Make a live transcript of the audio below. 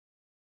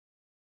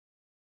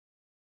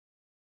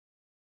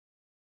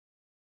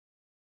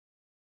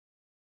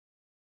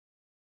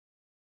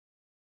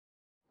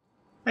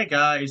Hey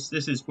guys,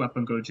 this is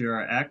Weapon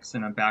Gojira X,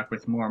 and I'm back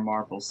with more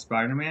Marvel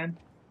Spider-Man.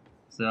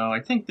 So I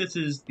think this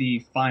is the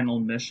final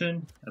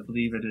mission. I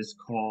believe it is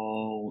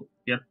called,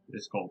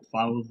 it's called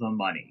Follow the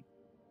Money.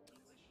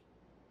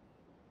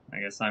 I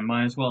guess I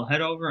might as well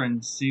head over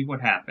and see what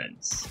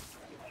happens.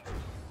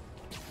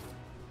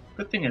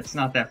 Good thing it's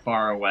not that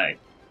far away.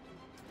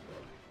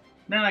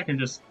 Now I can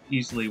just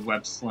easily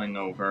web sling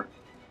over.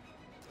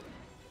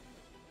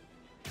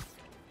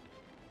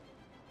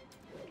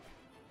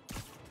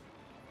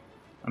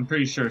 I'm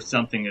pretty sure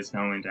something is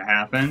going to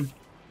happen.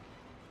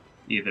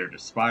 Either to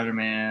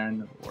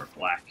Spider-Man, or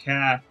Black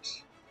Cat,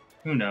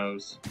 who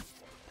knows,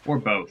 or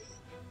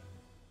both.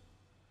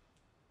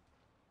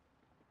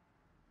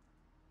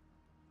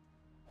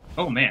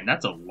 Oh man,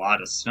 that's a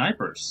lot of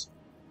snipers.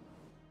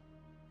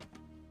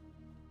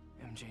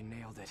 MJ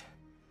nailed it.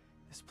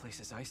 This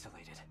place is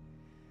isolated.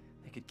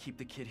 They could keep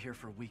the kid here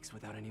for weeks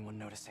without anyone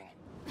noticing.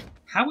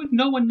 How would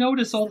no one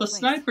notice all the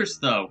snipers,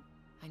 though?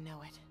 I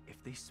know it.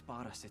 If they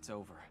spot us, it's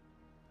over.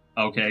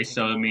 Okay,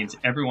 so it means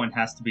everyone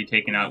has to be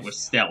taken out with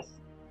stealth.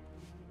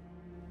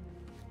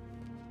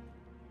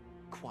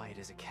 Quiet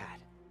as a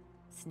cat.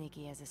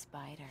 Sneaky as a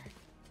spider.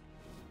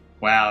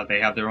 Wow, they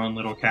have their own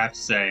little catch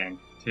saying,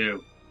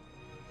 too.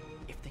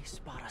 If they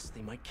spot us,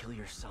 they might kill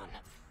your son.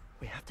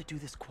 We have to do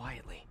this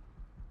quietly.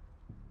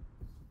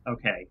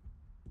 Okay.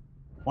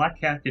 Black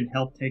Cat can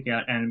help take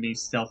out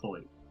enemies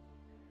stealthily.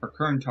 Her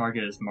current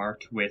target is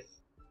marked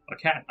with a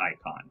cat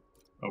icon.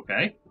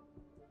 Okay.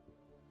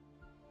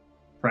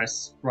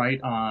 Press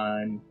right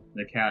on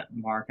the cat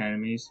mark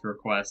enemies to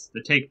request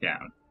the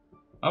takedown.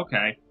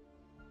 Okay.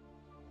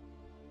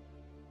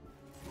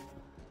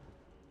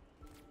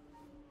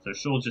 So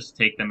she'll just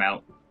take them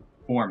out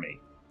for me.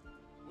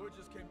 Word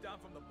just came down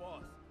from the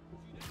boss.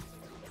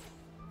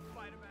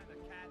 Spider-Man,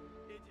 the cat,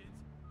 pigeons,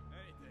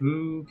 anything.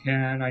 Who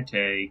can I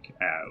take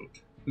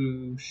out?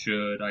 Who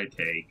should I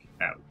take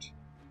out?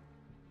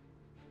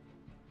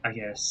 I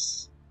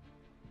guess...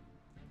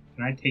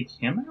 Can I take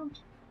him out?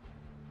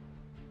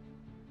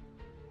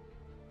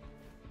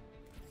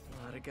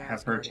 A lot of guys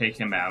Have her guarding take this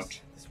him place.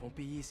 out. This won't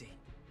be easy.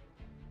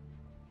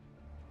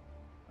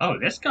 Oh,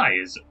 this guy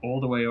is all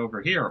the way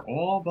over here,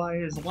 all by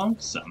his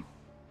lonesome.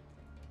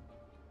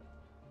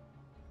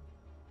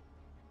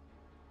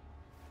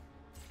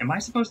 Am I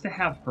supposed to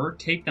have her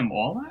take them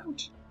all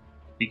out?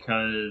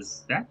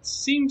 Because that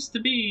seems to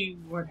be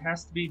what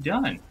has to be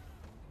done.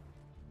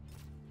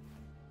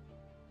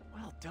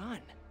 Well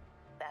done.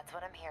 That's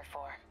what I'm here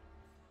for.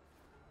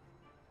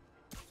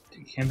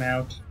 Take him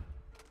out.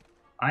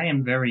 I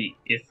am very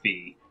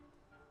iffy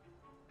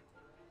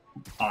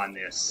on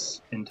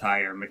this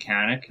entire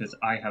mechanic, because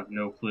I have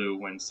no clue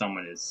when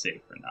someone is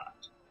safe or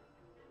not.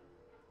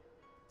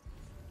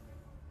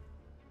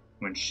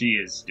 When she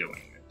is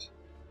doing it.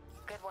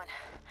 Good one.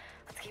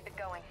 Let's keep it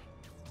going.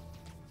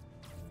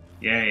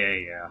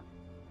 Yeah.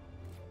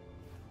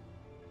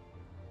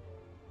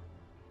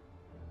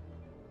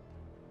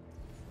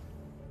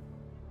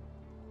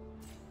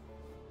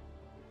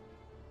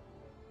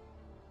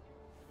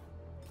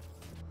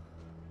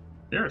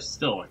 There are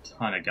still a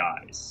ton of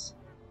guys.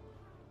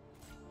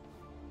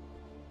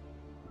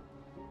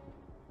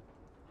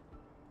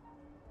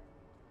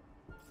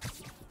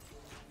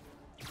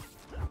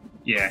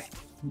 Yeah.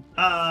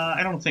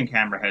 I don't think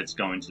Hammerhead's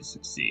going to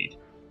succeed,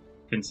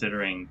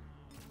 considering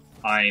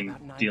I'm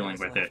About 9 dealing guys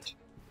with left. it.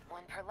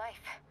 One per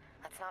life.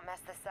 Let's not mess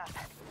this up.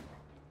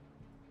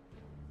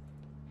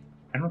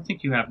 I don't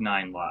think you have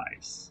 9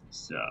 lives,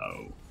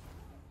 so...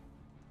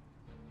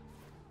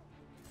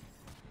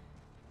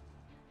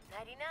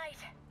 Nighty-night.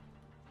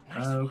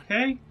 Nice one.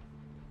 Okay.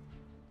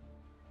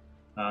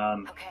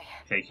 Okay.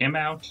 Take him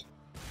out.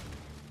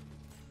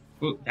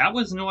 Ooh, that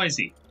was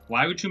noisy.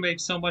 Why would you make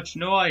so much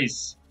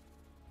noise?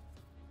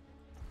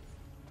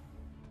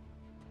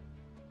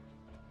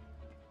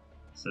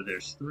 So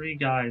there's 3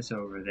 guys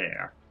over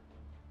there.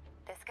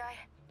 This guy?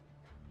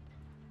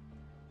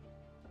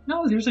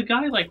 No, there's a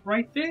guy, like,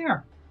 right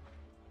there.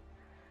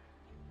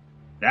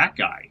 That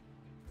guy.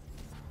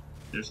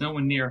 There's no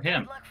one near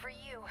him. Good luck for you.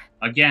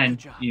 Again, Good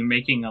job. you're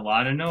making a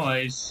lot of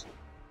noise.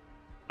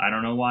 I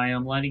don't know why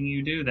I'm letting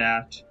you do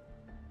that.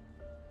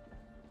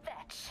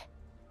 Fetch.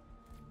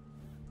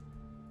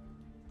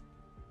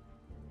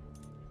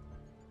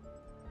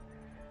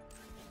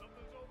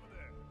 Something's over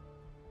there.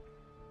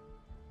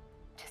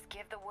 Just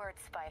give the word,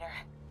 Spider.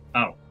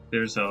 Oh,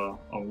 there's a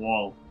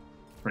wall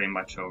pretty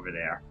much over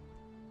there.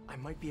 I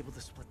might be able to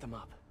split them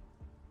up.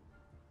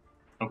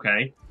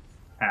 Okay.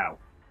 How?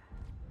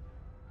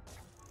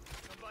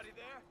 Somebody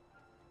there?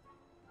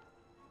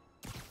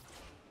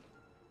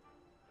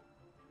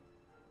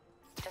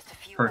 Just a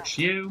few Hurt left.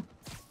 you?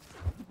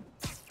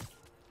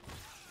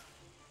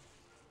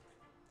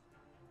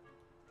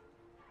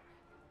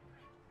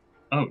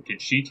 Oh,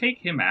 did she take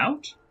him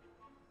out?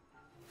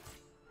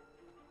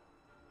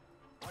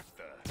 What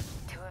the?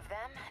 2 of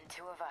them and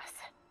 2 of us.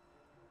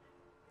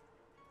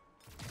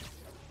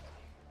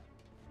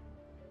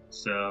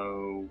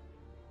 So...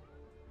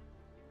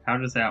 How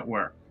does that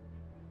work?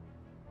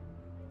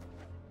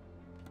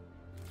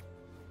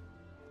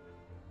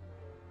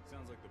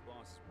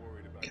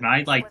 Can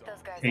I, like, Split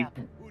those guys take... up.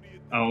 Who do you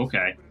think Oh, is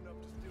okay. stupid enough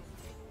to steal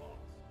from the boss?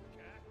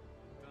 Cat?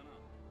 Dunno.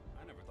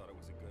 I never thought it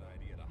was a good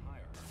idea to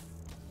hire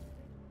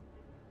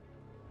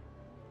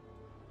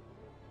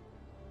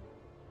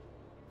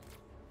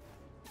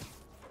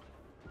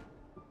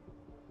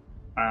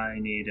her. I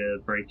need to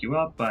break you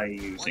up by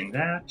using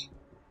that.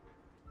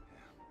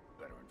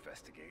 Better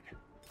investigate.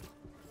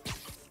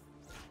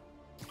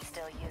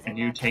 Still using And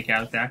you that take technique?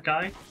 out that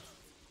guy?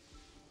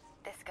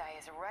 This guy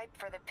is ripe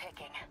for the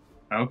picking.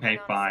 Okay, Hang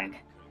on a fine.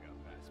 sec. Could've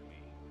got past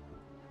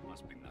me.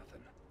 Must be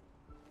nothing.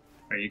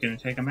 Are you gonna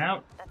take him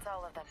out? That's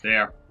all of them.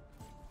 There.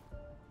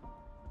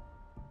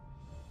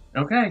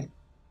 Okay.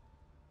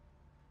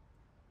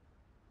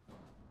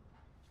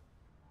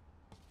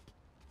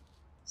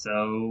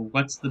 So,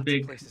 what's the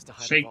big Places to hide a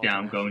vault shakedown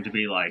around going to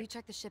be You like?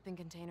 check the shipping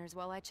containers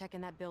while I check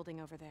in that building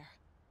over there.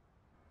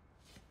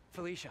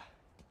 Felicia,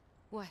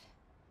 What?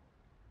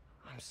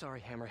 I'm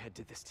sorry Hammerhead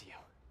did this to you.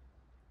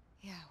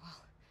 Yeah,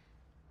 well,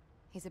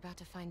 he's about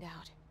to find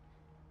out.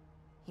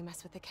 You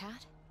mess with the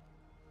cat,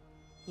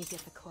 you get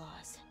the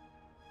claws.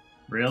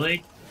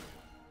 Really?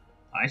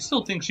 I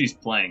still think she's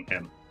playing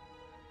him.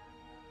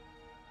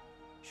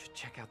 Should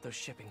check out those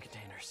shipping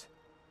containers.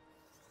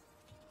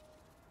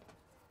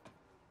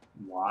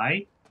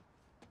 Why?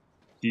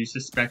 Do you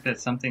suspect that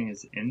something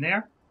is in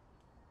there?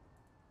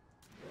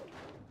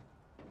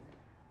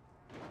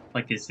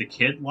 Like, is the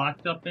kid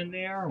locked up in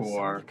there, Some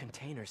or... of the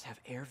containers have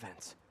air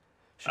vents.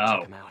 Should Oh.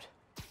 check them out.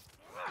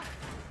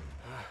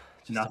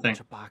 Just Nothing. a bunch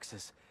of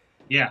boxes.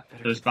 Yeah,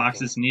 Better those keep looking.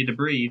 boxes need to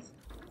breathe.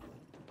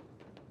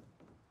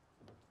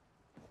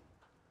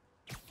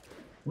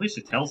 At least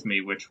it tells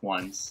me which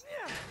ones.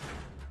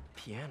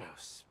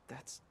 Pianos.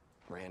 That's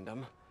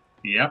random.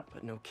 Yep.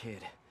 But no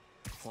kid.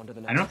 On to the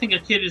I next don't think a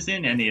one. kid is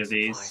in any of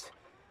Supplies. these.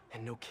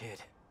 And no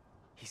kid.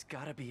 He's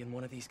gotta be in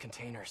one of these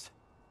containers.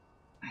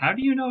 How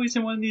do you know he's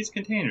in one of these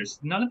containers?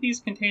 None of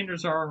these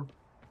containers are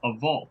a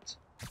vault.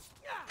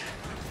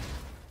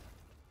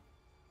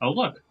 Oh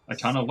look, a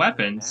ton of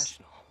weapons.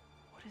 International.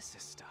 What is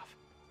this stuff?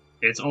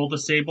 It's all the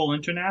Sable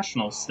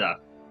International stuff.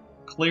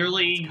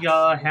 Clearly,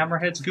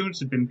 Hammerhead's goons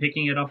have been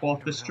picking it up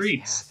off the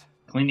streets,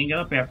 cleaning it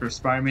up after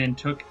Spider-Man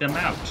took them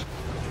out.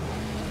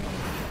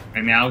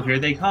 And now here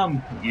they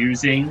come,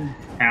 using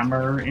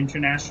Hammer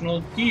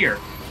International gear.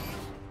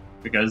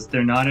 Because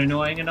they're not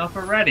annoying enough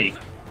already.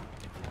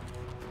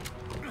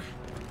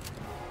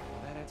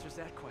 That answers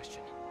that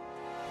question.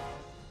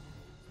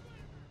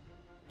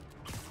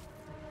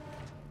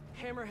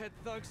 Hammerhead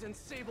thugs and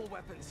sable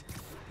weapons.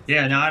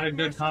 Yeah, not a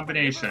good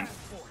combination.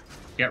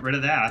 Get rid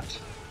of that.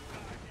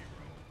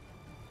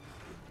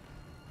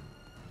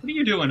 What are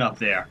you doing up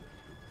there?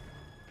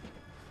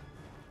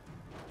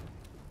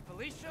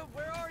 Felicia,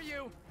 where are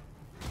you?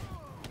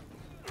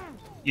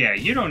 Yeah,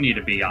 you don't need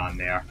to be on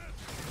there.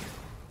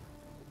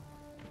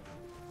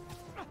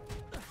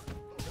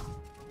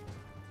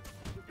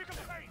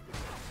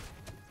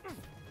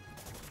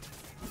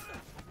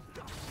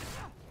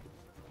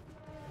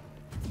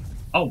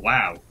 Oh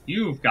wow,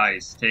 you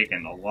guys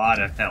taken a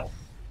lot of health.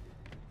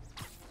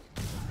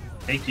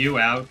 Take you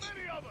out.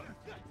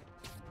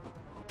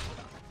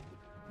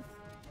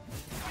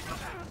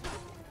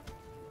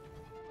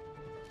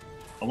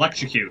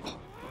 Electrocute.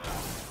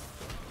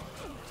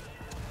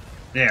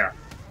 There.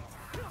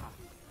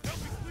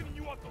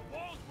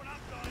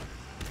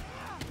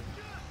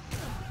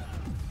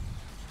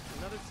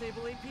 Another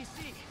sable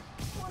APC.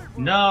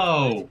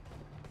 No!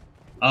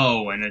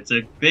 Oh, and it's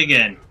a big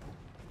one.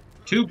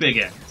 Two big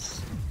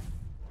uns.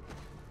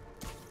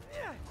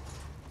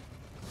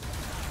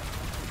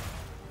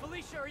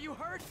 Felicia, are you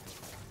hurt?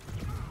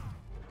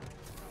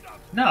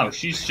 No,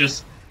 she's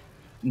just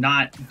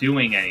not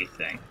doing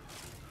anything.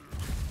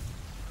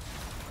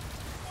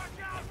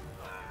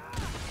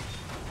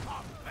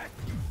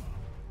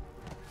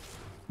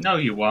 No,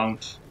 you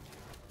won't.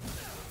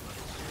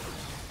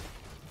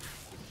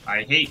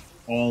 I hate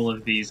all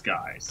of these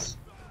guys.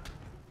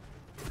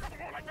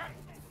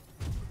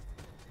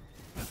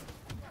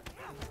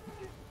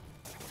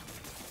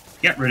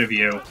 Get rid of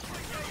you.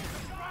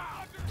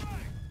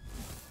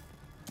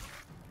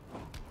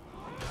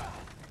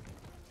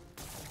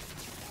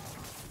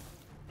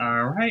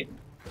 Alright.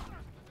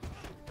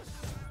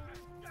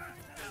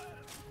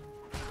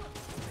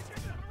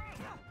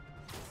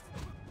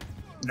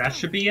 That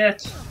should be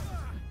it.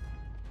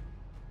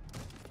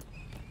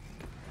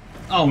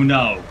 Oh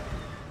no.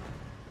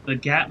 The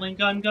Gatling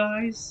gun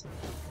guys?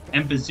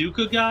 And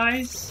bazooka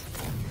guys?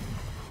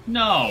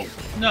 No,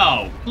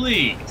 no,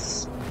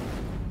 please.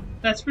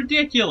 That's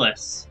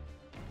ridiculous.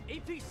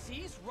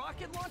 APCs,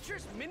 rocket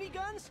launchers,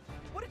 miniguns?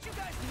 What did you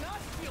guys not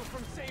steal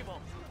from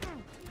Sable?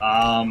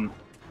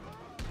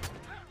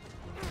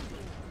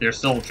 They're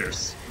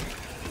soldiers.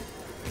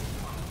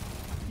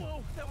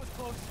 Whoa, that was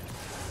close.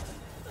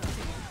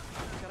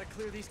 Gotta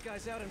clear these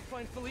guys out and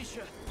find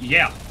Felicia.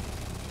 Yeah.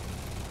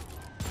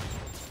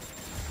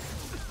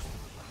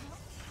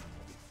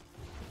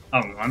 Oh,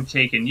 I'm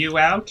taking you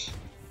out.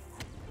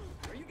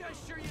 Are you guys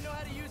sure you know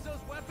how to use those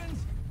weapons?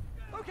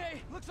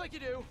 Okay, looks like you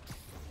do.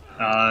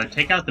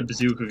 Take out the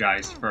bazooka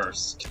guys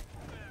first.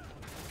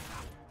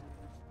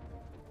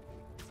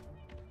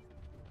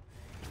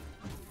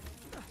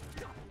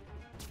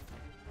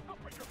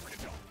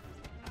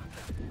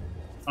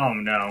 Oh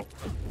no.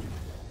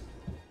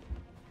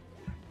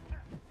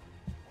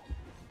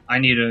 I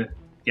need to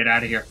get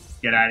out of here.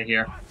 Get out of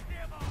here.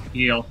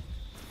 Heal.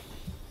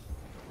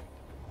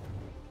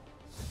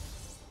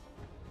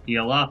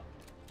 Heal up.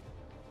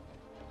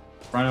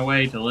 Run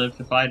away to live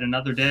to fight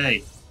another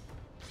day.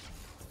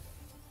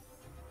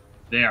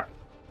 There.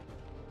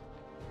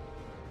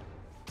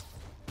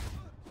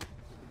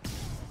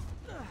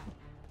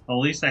 Well,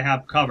 at least I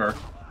have cover.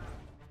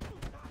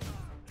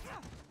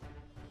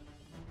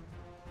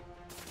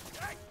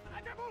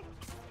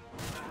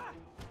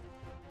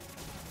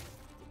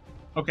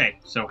 Okay,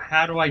 so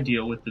how do I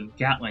deal with the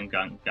Gatling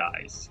gun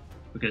guys?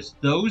 Because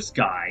those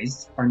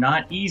guys are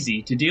not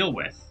easy to deal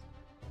with.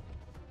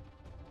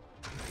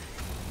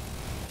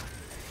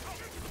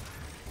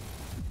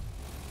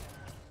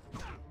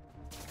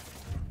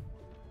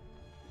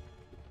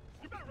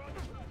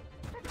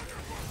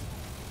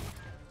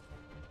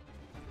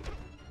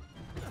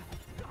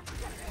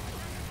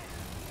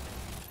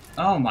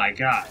 Oh my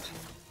god.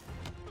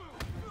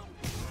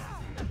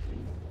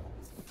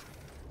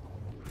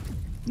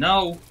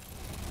 No.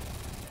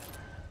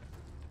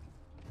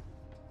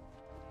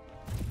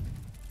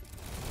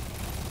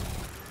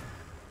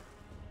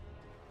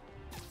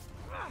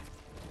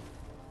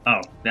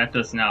 Oh, that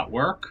does not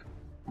work.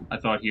 I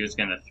thought he was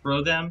gonna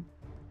throw them.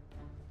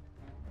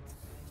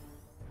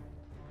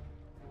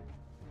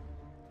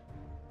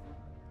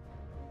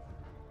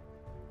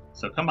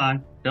 So come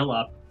on, fill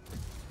up.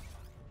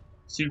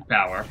 Suit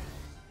power.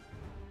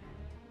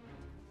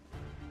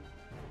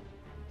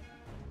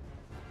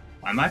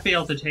 I might be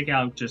able to take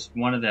out just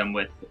one of them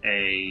with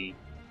a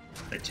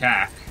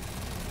attack.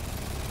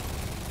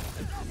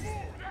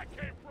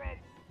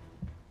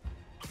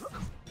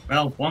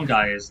 Well, one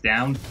guy is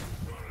down.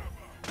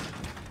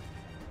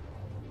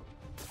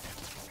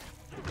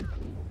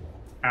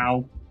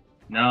 Ow.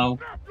 No.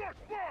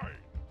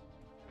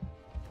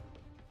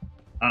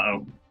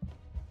 Uh-oh.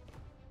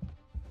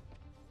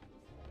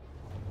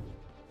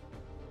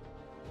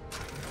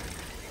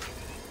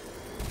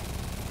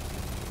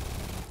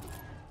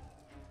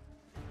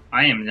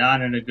 I am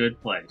not in a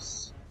good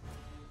place.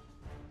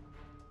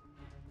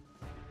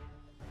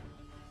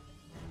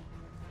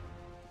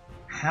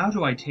 How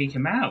do I take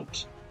him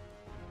out?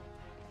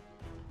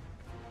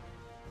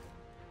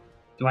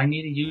 Do I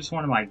need to use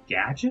one of my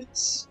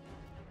gadgets?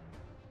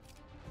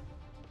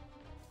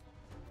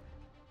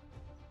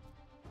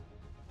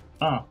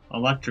 Oh,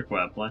 electric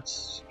web.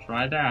 Let's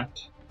try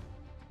that.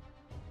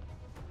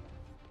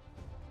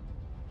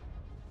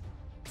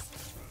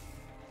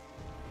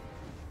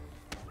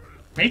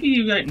 Maybe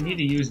you guys need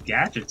to use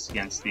gadgets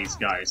against these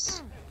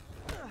guys.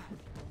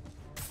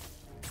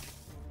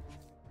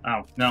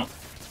 Oh, no.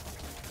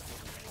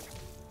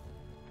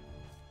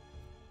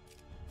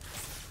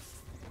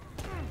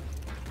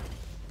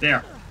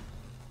 There.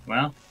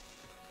 Well,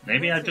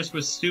 maybe I just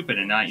was stupid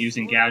and not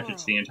using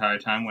gadgets the entire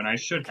time when I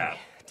should have.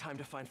 Time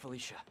to find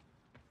Felicia.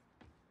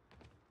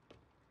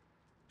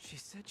 She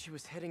said she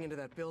was heading into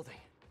that building.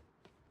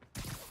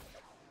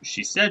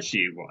 She said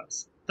she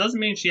was. Doesn't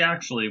mean she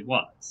actually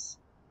was.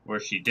 Or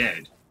she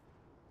did.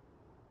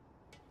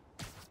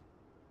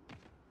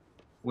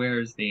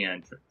 Where's the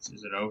entrance?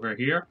 Is it over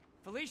here?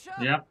 Felicia?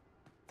 Yep.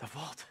 The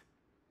vault.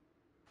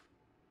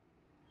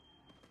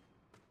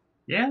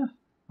 Yeah.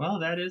 Well,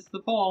 that is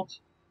the vault.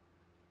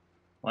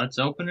 Let's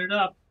open it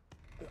up.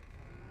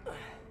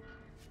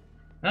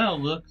 Oh,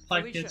 looks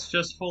like Felicia. it's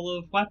just full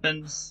of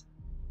weapons.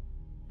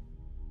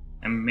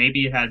 And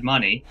maybe it had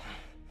money.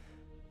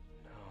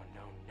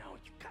 No.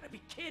 You gotta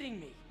be kidding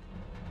me.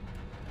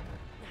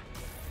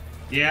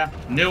 Yeah,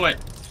 knew it.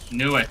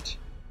 Knew it.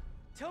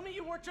 Tell me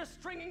you weren't just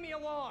stringing me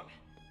along.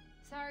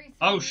 Sorry.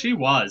 Oh, she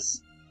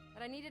was.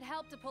 But I needed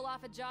help to pull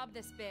off a job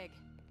this big.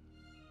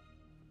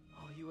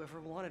 All you ever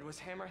wanted was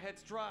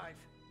Hammerhead's drive.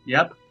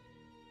 Yep.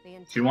 The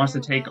She wants to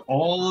entire take wealth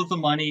all of the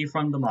Mafia money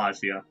from the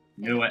Mafia.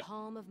 in Knew the it.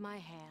 palm of my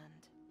hand.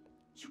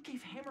 You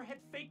gave Hammerhead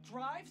fake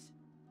drives?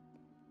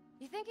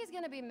 You think he's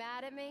gonna be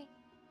mad at me?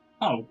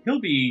 Oh, he'll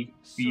be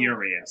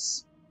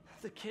furious.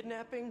 The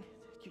kidnapping?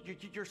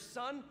 Your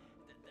son?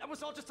 That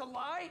was all just a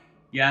lie?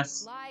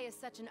 Yes. Lie is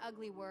such an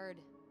ugly word.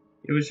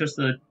 It was just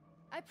a...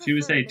 She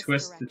would say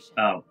twist. twisted...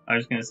 Oh, I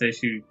was gonna say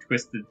she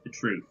twisted the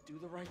truth. Do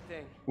the right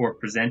thing. Or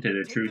presented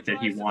a Take truth the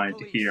that he drives to the wanted to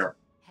police. hear.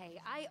 Hey,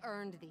 I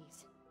earned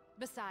these.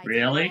 Besides,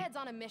 Really? Hammerhead's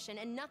on a mission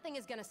and nothing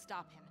is gonna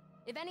stop him.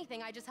 If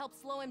anything, I just help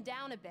slow him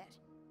down a bit.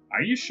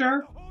 Are you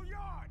sure? The whole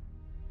yard!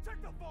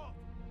 Check the vault!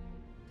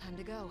 Time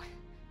to go.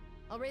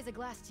 I'll raise a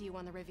glass to you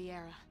on the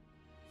Riviera.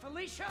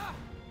 Felicia!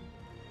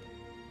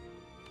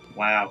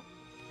 Wow.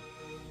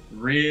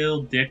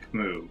 Real dick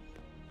move.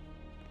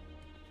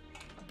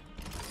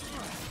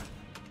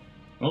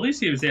 Well, at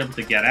least he was able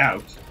to get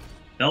out.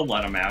 They'll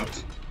let him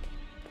out.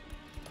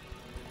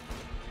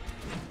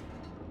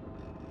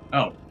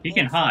 Oh, he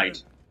can hide.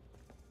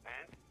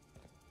 And?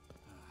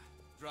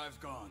 Drive's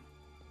gone.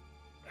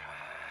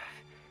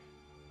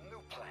 New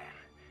plan.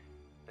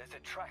 There's a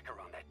tracker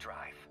on that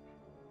drive.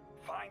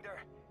 Find her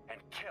and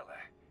kill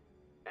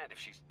her. And if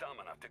she's dumb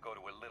enough to go to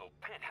her little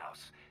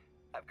penthouse,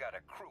 I've got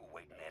a crew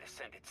waiting there to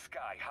send it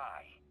sky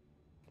high.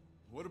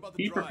 What about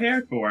the He drives?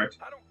 prepared for it.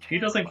 I don't He care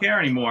doesn't about care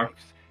the anymore.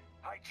 drives.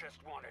 I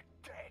just want her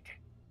dead.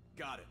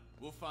 Got it.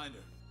 We'll find her.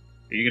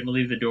 Are you gonna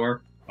leave the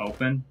door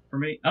open for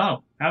me?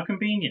 Oh, how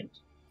convenient.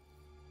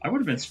 I would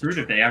have been screwed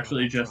if they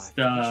actually just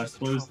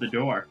closed the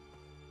door.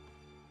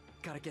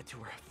 Gotta get to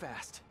her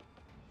fast.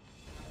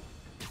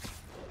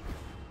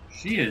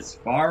 She is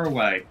far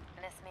away.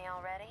 Miss me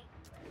already?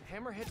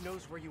 Hammerhead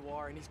knows where you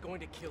are, and he's going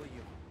to kill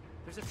you.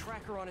 There's a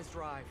tracker on his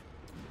drive.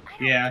 I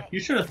don't Yeah, get you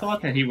should have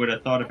thought that he would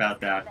have thought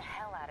about that. the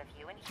hell out of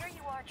you, and here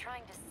you are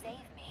trying to save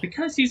me.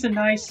 Because he's a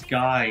nice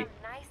guy. I'm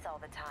nice all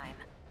the time.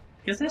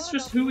 Because that's It's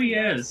just not who about he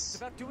being nice, is. It's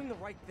about doing the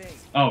right thing.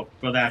 Oh,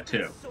 well that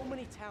too. So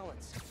many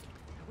talents.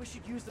 I wish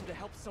you'd use them to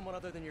help someone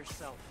other than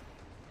yourself.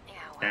 Yeah,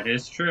 well, That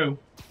is true.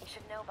 you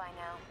should know by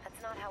now.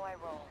 That's not how I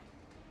roll.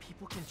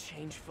 People can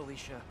change,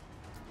 Felicia.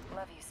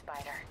 Love you,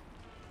 Spider.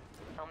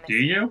 I'll miss Do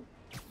you?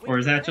 Or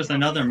is that just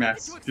another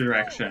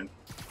misdirection?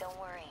 Don't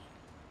worry.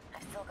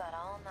 I've still got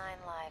all 9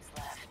 lives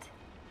left.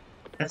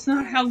 That's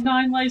not how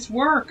 9 lives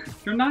work.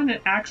 You're not an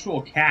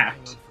actual cat. Hang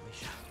on,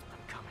 Felicia.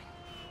 I'm coming.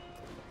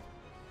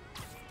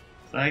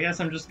 So I guess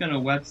I'm just gonna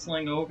web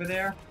sling over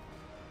there.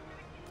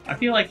 I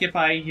feel like if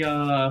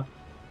I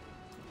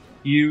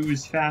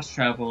use fast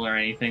travel or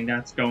anything,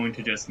 that's going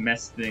to just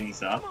mess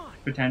things up,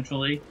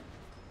 potentially.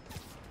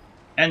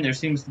 And there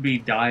seems to be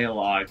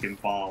dialogue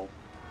involved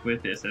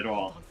with this at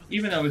all.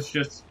 Even though it's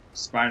just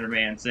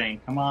Spider-Man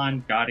saying, come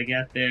on, gotta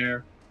get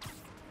there.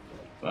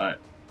 But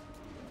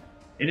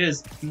it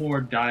is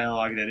more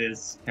dialogue that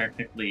is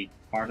technically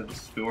part of the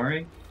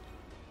story.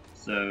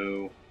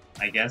 So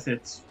I guess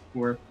it's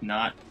worth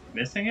not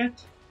missing it.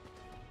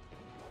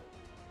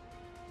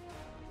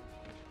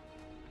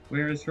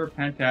 Where is her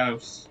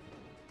penthouse?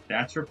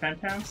 That's her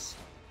penthouse?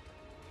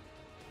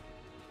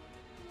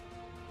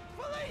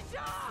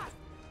 Felicia!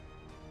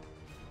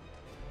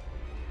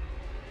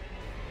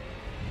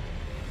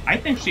 I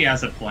think she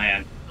has a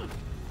plan.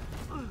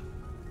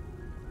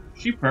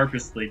 She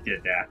purposely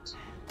did that.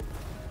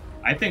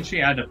 I think she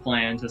had a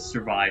plan to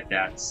survive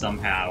that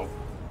somehow.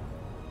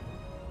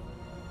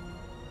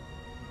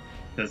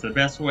 Because the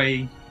best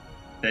way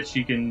that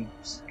she can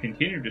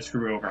continue to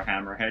screw over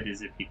Hammerhead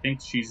is if he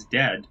thinks she's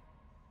dead.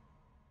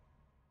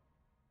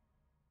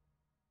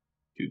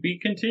 To be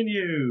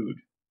continued.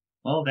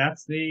 Well,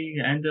 that's the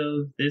end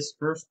of this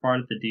first part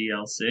of the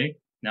DLC.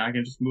 Now I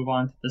can just move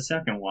on to the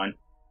second one.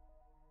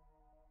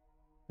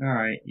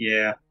 Alright,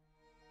 yeah.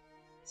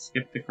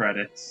 Skip the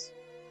credits.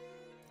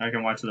 I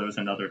can watch those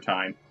another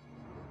time.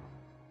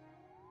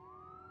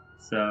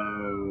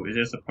 So, is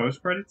this a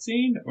post-credit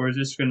scene, or is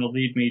this going to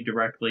lead me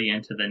directly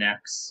into the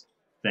next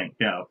thing?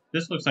 No,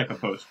 this looks like a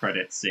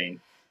post-credit scene.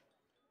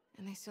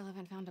 And they still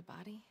haven't found a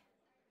body?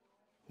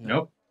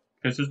 Nope,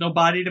 because there's no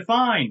body to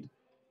find.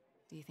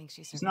 Do you think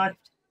she She's survived? not.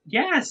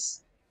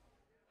 Yes!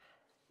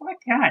 Why,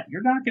 Cat?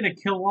 You're not going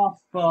to kill off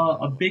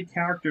a big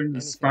character in the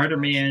Anything's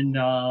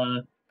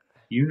Spider-Man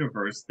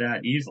universe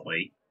that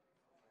easily.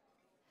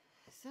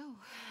 So,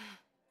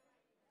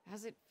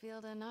 how's it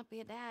feel to not be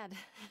a dad?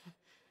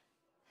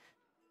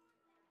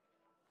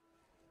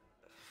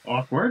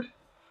 Awkward?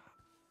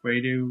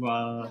 Way to,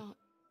 No,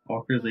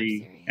 awkwardly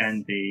serious.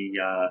 end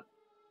the,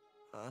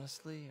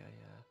 Honestly,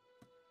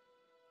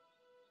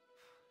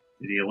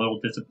 is he a little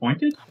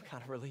disappointed? I'm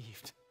kind of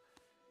relieved.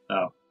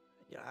 Oh.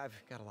 Yeah, I've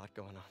got a lot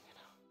going on,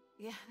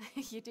 you know.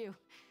 Yeah, you do.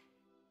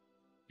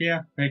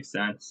 Yeah, makes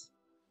sense.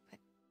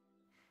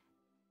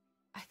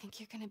 I think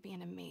you're gonna be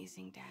an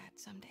amazing dad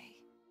someday.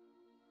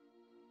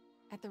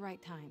 At the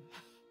right time.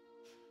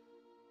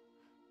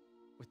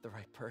 With the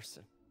right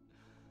person.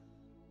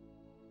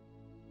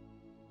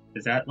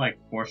 Is that, like,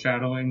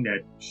 foreshadowing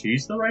that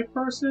she's the right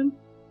person?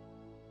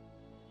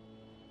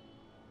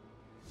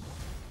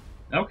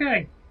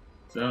 Okay,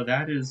 so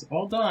that is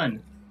all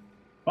done.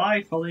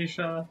 Bye,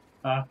 Felicia.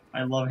 I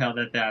love how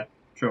that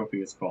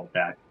trophy is called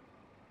that.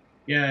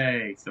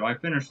 Yay, so I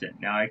finished it.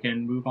 Now I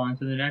can move on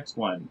to the next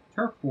one.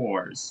 Turf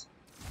Wars.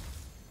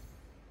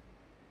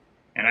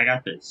 And I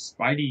got the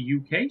Spidey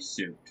UK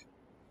suit.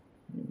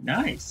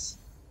 Nice.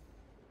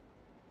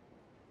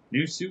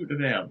 New suit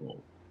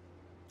available.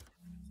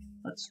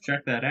 Let's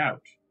check that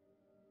out.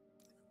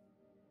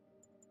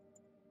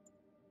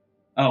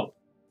 Oh,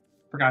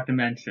 forgot to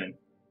mention.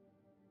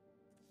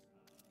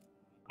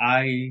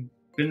 I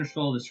finished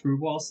all the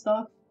screwball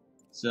stuff,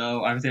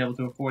 so I was able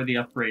to afford the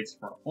upgrades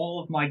for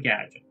all of my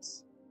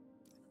gadgets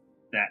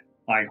that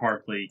I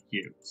hardly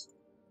use.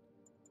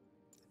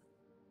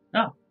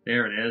 Oh,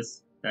 there it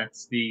is.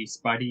 That's the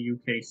Spidey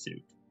UK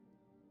suit.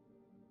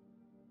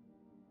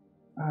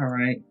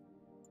 Alright.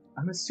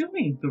 I'm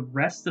assuming the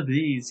rest of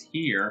these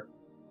here,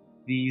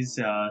 these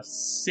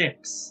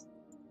 6,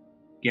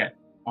 get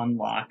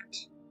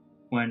unlocked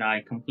when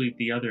I complete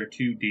the other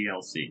 2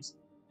 DLCs.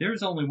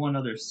 There's only one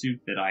other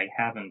suit that I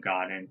haven't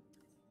gotten,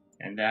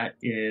 and that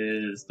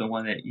is the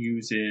one that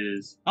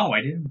uses... Oh,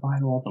 I didn't buy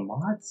all the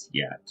mods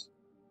yet.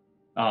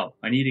 Oh,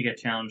 I need to get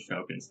challenge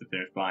tokens to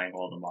finish buying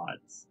all the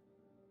mods.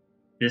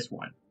 This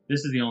one.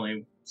 This is the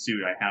only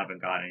suit I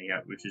haven't gotten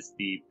yet, which is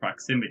the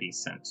proximity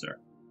sensor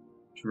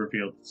to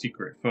reveal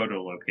secret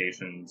photo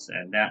locations,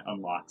 and that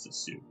unlocks a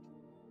suit.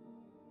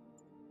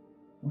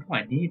 What do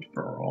I need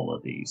for all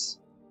of these?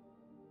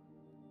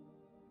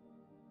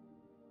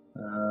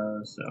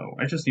 So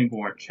I just need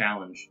more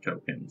challenge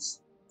tokens.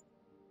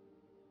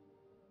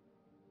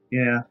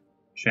 Yeah,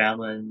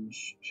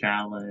 challenge,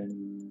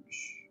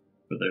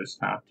 for those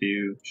top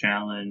two,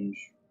 challenge,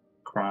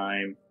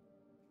 crime,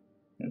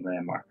 and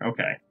landmark.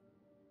 Okay.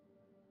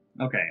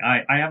 Okay,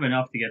 I have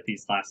enough to get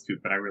these last two,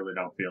 but I really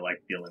don't feel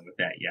like dealing with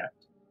that yet.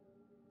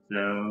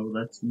 So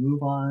let's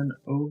move on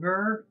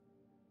over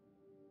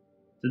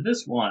to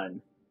this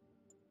one.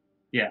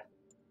 Yeah.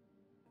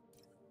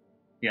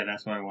 Yeah,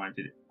 that's what I wanted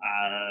to do.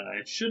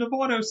 It should have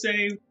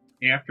autosaved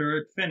after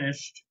it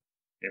finished.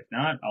 If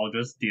not, I'll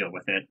just deal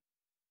with it.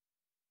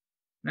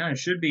 Now I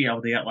should be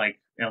able to get, like,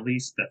 at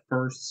least the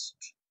first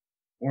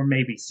or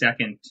maybe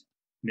second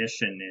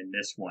mission in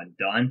this one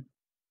done.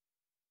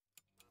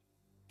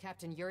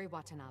 Captain Yuri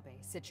Watanabe,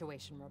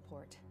 situation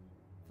report.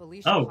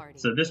 Oh,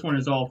 so this one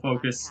is all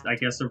focused, I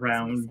guess,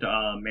 around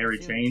Mary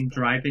Jane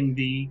driving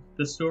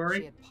the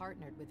story?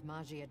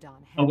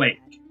 Oh, wait.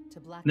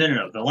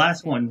 No. The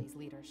last one,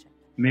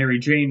 Mary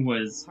Jane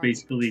was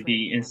basically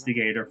the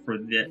instigator for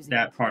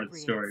that part of the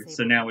story.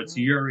 So now it's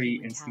Yuri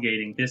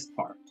instigating this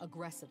part.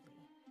 Aggressively.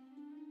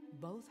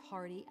 Both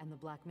Hardy and the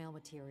blackmail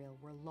material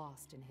were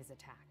lost in his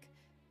attack.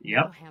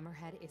 Yep. Now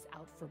Hammerhead is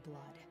out for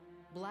blood.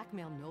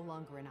 Blackmail no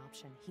longer an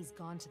option. He's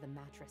gone to the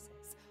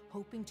mattresses,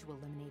 hoping to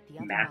eliminate the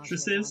other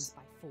mattresses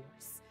by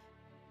force.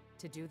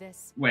 To do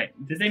this, wait,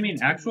 did they mean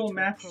actual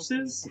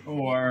mattresses,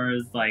 or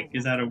like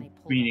is that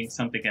meaning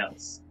something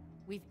else?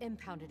 We've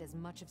impounded as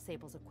much of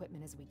Sable's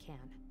equipment as we can,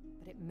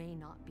 but it may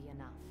not be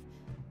enough.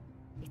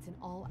 It's an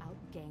all-out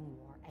gang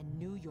war, and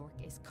New York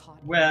is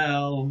caught.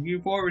 Well,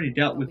 you've already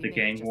dealt with the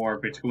gang war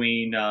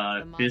between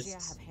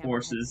Fist's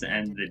forces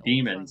and the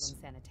demons.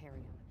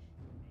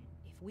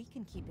 If we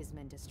can keep his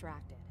men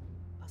distracted,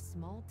 a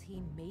small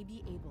team may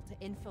be able to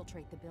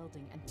infiltrate the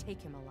building and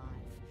take him alive.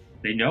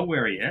 They know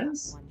where he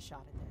is? One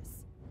shot at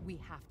this. We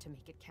have to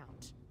make it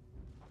count.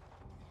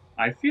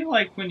 I feel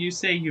like when you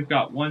say you've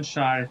got one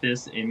shot at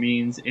this, it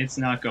means it's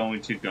not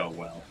going to go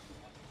well.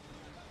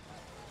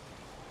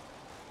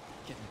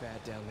 Getting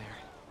bad down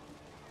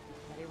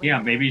there.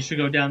 Yeah, maybe you should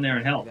go down there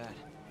and help.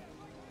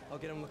 I'll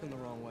get him looking the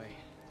wrong way.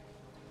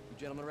 You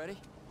gentlemen ready?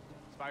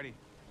 Spidey,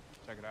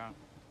 check it out.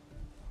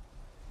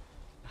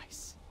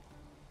 Nice.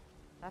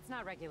 That's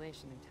not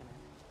regulation, Lieutenant.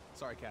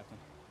 Sorry, Captain.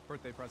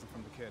 Birthday present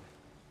from the kid.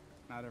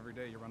 Not every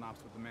day you run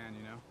ops with the man,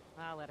 you know?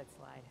 I'll let it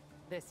slide.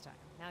 This time.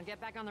 Now get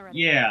back on the red.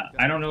 Yeah,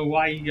 I don't know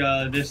why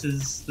this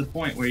is the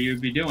point where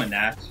you'd be doing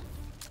that.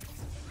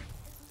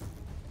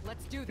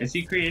 Let's do this. Is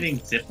he creating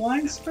zip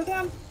lines for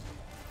them?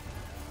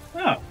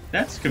 Oh,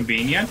 that's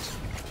convenient.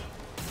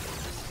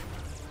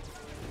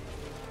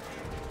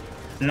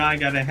 So now I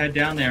gotta head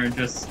down there and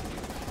just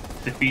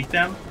defeat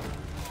them?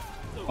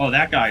 Oh,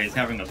 that guy is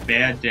having a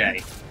bad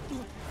day.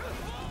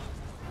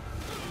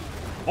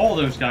 All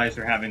those guys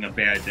are having a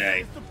bad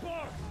day.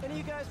 Any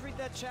of you guys read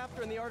that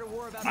chapter in The Art of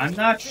War about I'm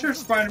not sure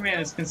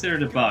Spider-Man is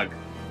considered a bug.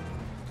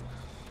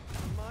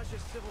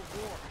 Majia's Civil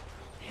War.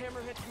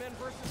 Hammerhead's men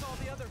versus all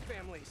the other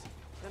families.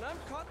 And I'm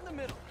caught in the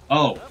middle.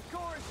 Oh. Of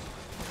course.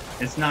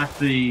 It's not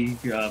the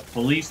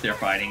police they're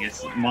fighting,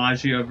 it's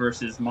Majia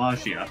versus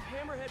Majia.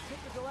 Hammerhead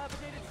picked a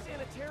dilapidated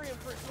sanitarium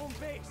for his home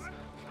base.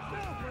 No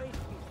way.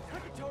 I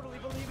could totally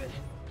believe it.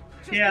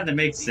 Yeah, that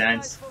makes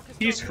sense.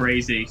 He's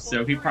crazy,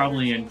 so he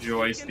probably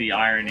enjoys the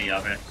irony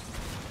of it.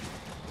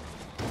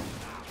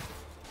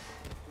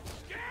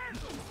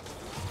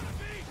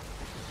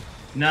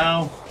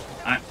 No.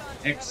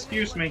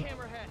 Excuse me.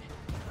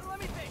 Let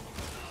me think.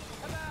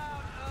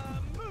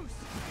 About, moose.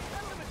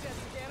 That's a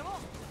majestic animal.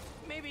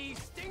 Maybe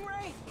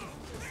stingray?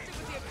 Stick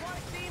with the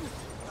aquatic theme?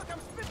 Look, I'm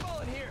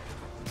spitballing here.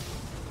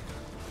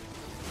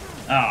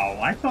 Oh,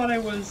 I thought I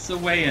was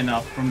away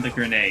enough from the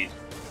grenade.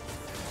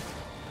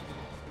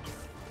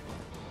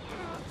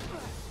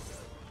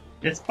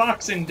 It's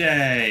Boxing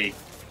Day!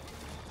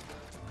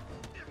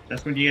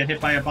 That's when you get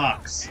hit by a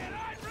box.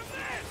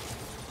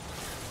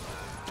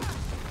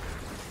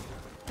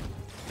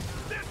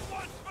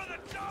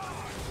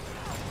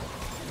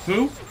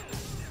 Who?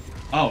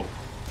 Oh,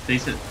 they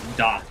said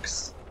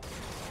docks.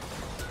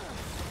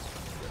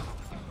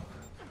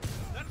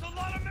 That's a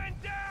lot of men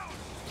down!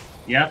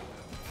 Yep.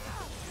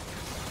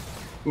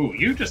 Ooh,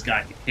 you just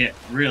got hit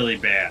really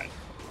bad.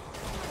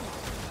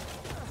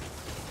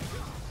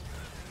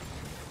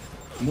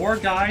 More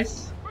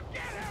guys?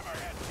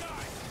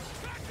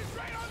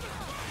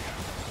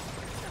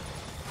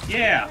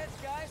 Yeah.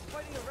 Guys,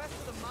 fighting the rest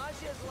of the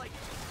Majia is like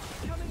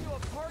coming to a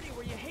party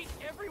where you hate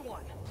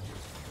everyone.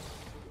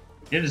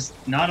 It is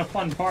not a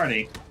fun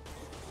party.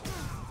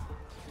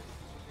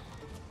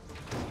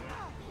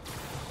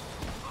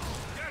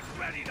 Get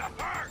ready to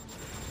hurt!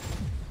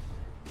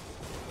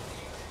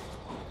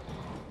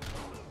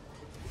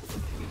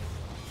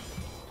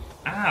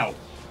 Ow.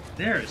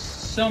 There's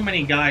so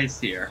many guys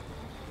here.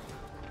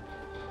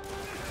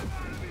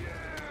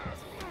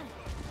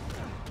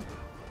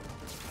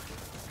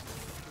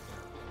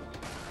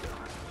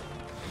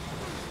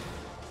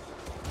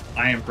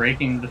 I am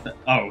breaking the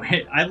oh,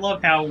 I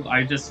love how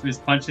I just was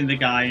punching the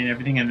guy and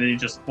everything, and then he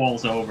just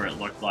falls over, it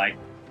looked like.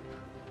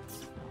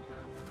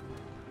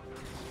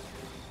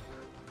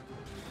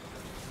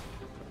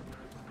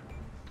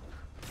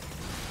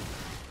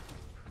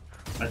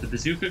 But the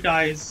bazooka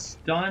guy's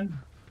done.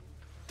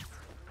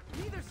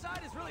 Neither side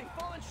is really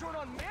falling short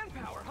on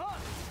manpower, huh?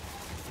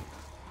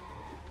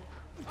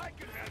 I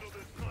can handle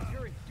this clown.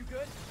 Yuri, you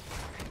good?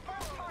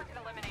 First target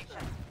elimination.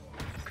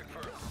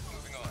 Confirmed.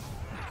 Moving on.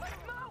 Let's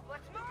move!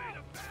 Let's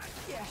move!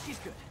 Yeah, she's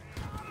good.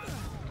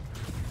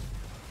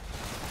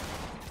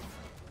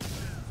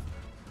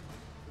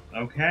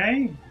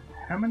 Okay.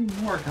 How many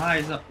more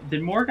guys?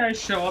 Did more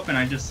guys show up and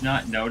I just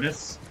not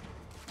notice?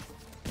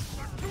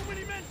 Too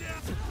many men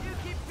down! You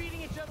keep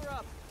beating each other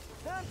up.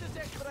 I'm just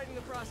expediting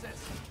the process.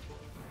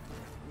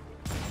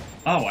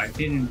 Oh, I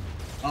didn't.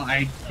 Oh,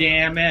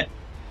 damn it.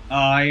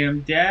 I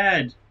am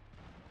dead.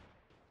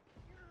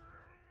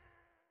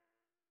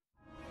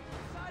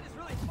 Side is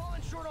really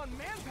falling short on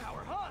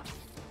manpower, huh?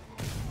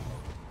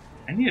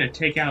 I need to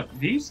take out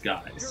these Yuri,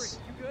 guys.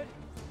 you good?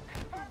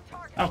 First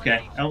target Okay,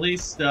 elimination. at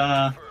least,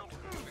 Confirmed.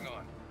 Moving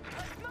on.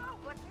 Let's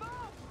move! Let's move!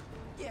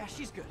 Yeah,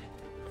 she's good.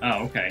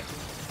 Oh, okay.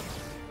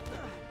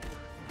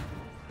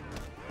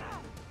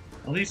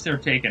 At least they're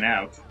taken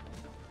out.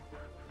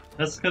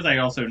 That's because I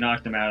also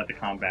knocked them out of the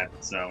combat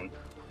zone.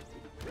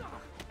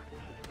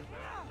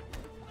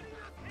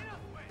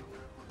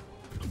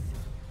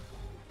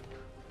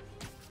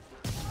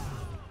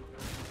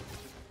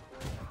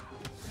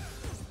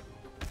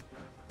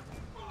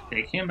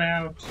 Take him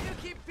out.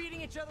 You keep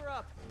beating each other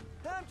up.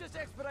 I'm just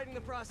expediting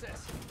the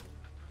process.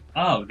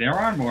 Oh, there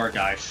are more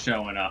guys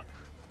showing up.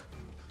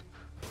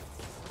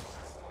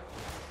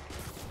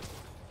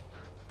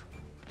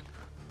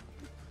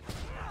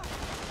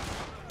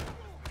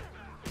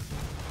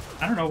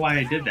 I don't know why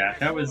I did that.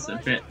 That was a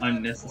bit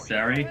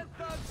unnecessary. Head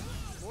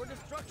thugs, more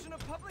destruction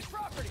of public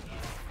property.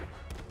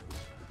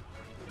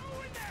 Go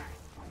in there!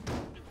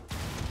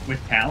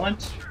 With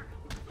talent?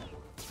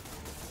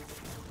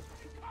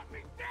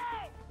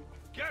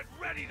 Get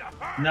ready to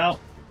hurt. No.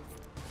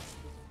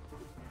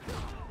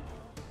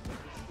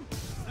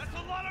 That's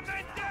a lot of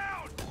men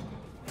down.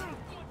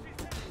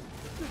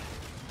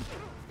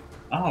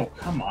 Oh,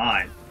 come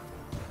on.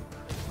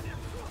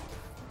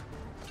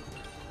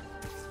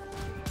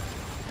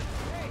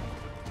 Hey,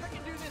 I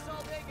can do this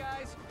all day,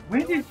 guys.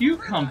 Where did you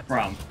come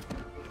from?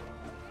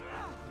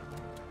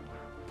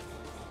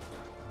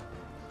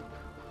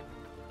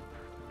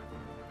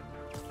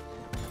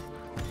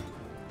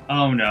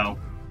 Oh no.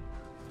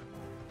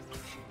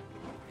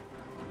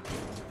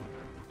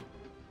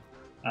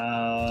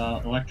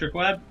 Electric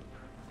web?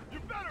 You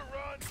better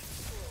run.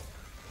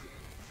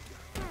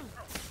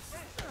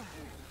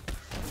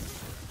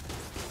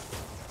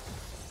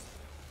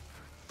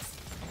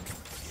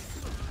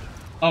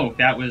 Oh,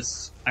 that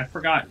was... I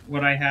forgot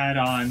what I had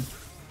on.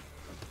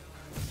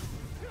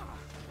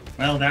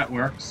 Well, that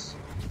works.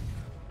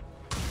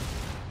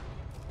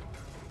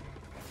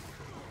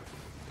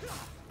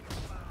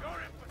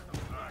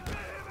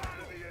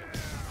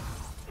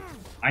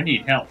 I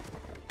need help.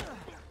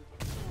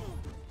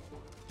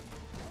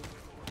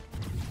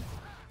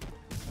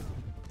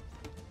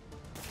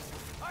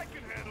 I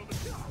can handle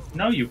this.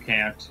 No, you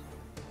can't.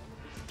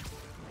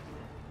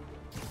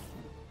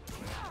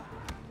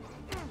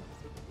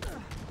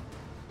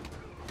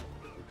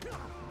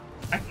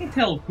 I can't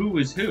tell who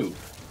is who.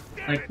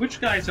 Like, which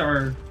guys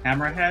are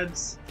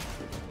hammerheads?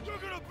 You're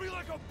gonna be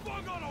like a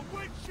bug on a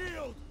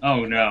windshield.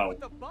 Oh no. With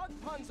the bug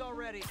puns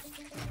already.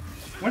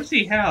 What does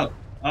he have?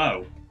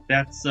 Oh,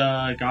 that's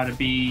gotta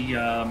be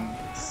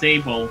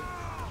Sable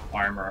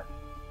armor.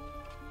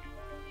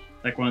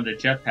 Like one of the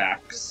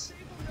jetpacks.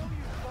 People know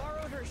you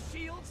borrowed her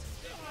shields.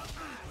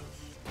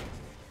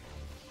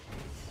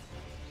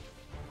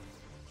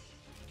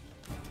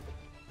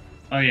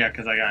 Oh yeah,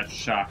 because I got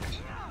shocked.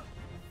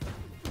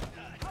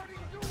 How do you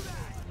do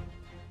that?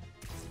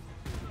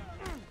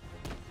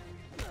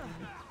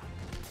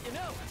 You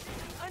know,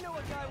 I know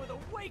a guy with a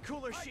way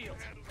cooler shield.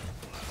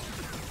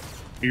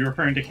 Are you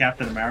referring to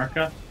Captain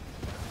America?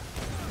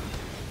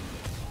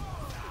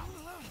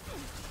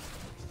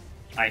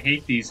 I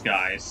hate these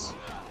guys.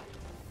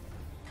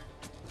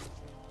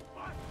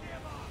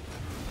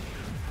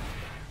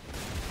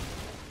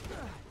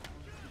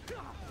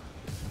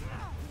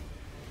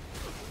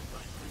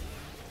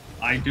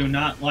 I do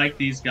not like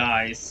these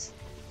guys.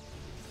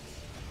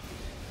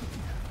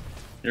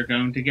 They're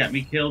going to get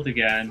me killed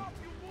again.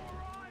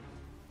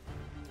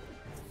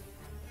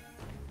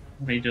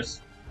 Let me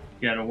just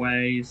get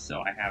away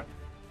so I have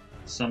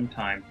some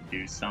time to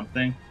do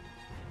something.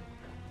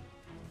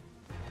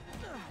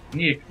 I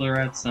need to clear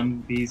out some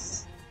of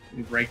these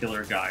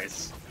regular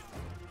guys.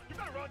 You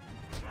better run.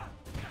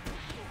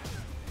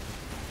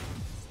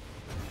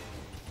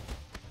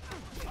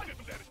 I'll get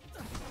some damage.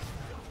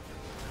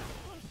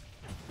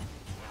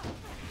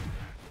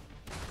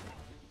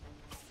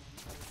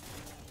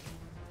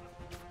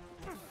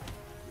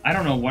 I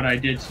don't know what I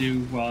did to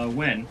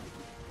win.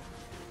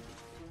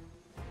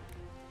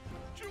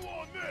 Chew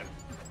on this.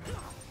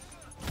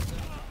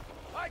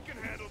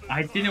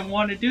 I didn't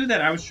want to do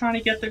that. I was trying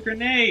to get the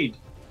grenade.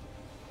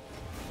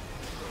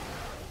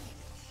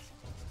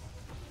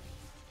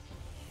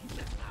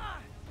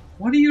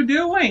 What are you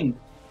doing?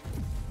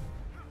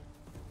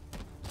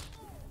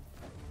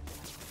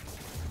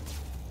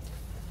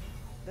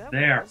 That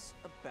There. was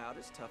about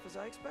as tough as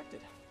I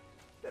expected.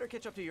 Better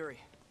catch up to Yuri.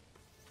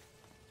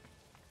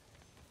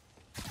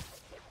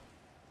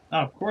 Oh,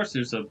 of course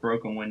there's a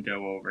broken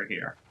window over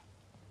here.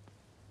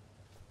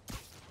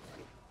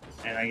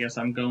 And I guess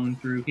I'm going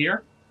through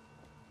here.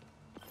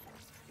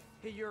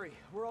 Hey Yuri,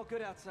 we're all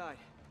good outside.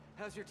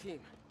 How's your team?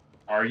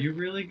 Are you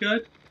really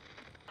good?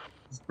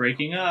 It's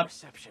breaking up.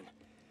 Reception.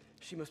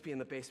 She must be in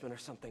the basement or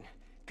something.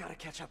 Gotta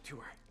catch up to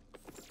her.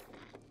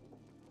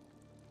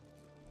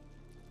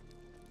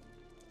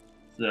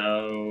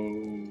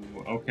 So,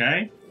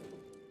 okay.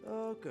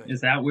 Oh, good.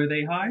 Is that where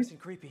they hide? Nice and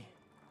creepy.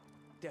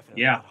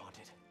 Definitely Yeah. not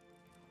haunted.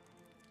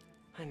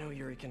 I know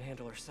Yuri can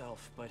handle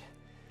herself, but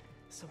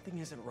something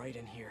isn't right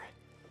in here.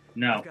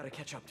 No, I've gotta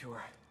catch up to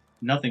her.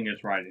 nothing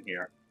is right in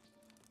here.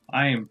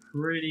 I am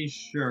pretty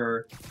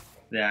sure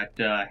that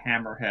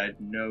Hammerhead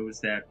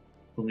knows that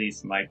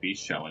police might be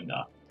showing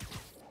up. Please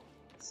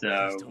So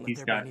don't let he's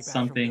there be got any bathroom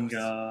something,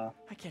 ghosts.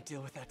 I can't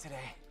deal with that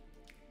today.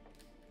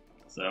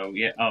 so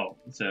yeah, oh,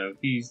 so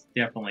he's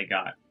definitely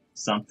got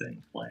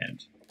something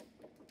planned.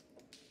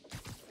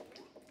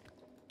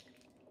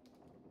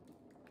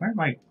 Where am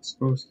I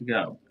supposed to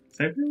go? 'Cause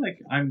I feel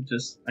like I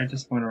just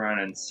went around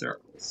in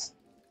circles.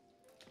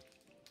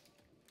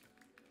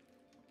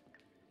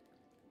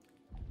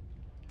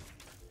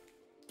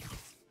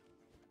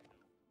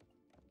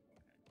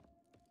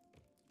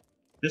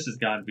 This has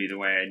got to be the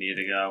way I need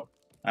to go.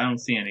 I don't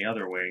see any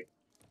other way.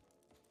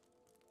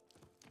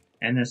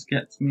 And this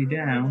gets me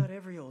down. Not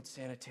every old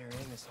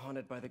sanitarium is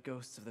haunted by the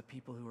ghosts of the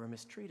people who were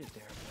mistreated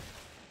there, but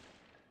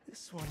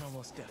this one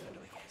almost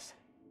definitely is.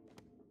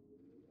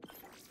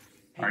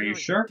 Hey, Are you Yuri,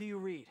 sure? Do you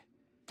read?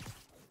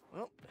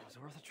 Well, it was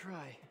worth a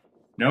try.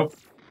 Nope.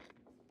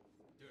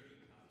 Dirty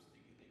cops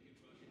thinking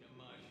they can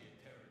rush into Maggia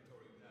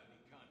territory without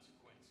any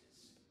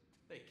consequences.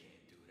 They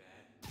can't do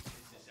that.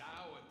 This is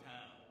our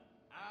town.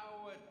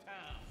 Our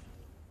town.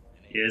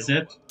 And ain't Is no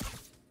it?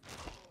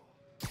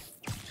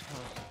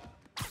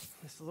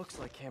 This looks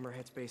like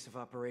Hammerhead's base of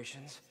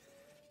operations,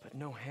 but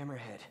no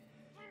Hammerhead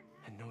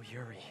and no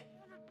Yuri.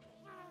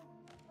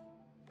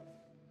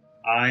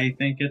 I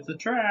think it's a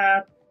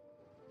trap.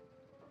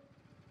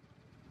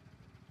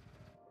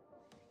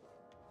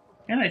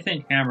 And I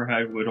think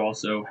Hammerhead would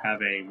also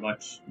have a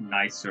much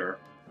nicer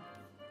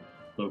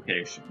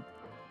location.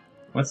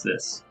 What's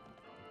this?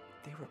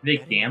 were They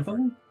betting over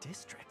gambling?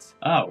 districts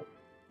Oh,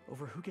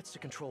 over who gets to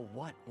control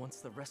what once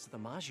the rest of the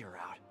Maggia are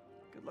out.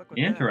 Good luck with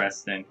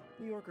interesting.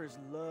 that. New Yorkers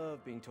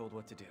love being told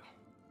what to do.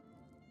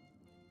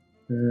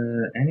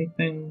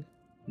 Anything?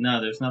 No,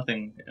 there's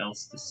nothing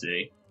else to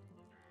see.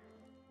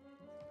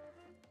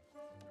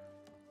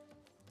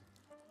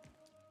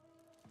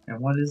 And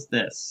what is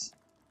this?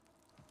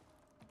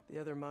 The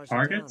other Maggia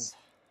Targets? towns,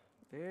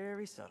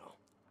 very subtle.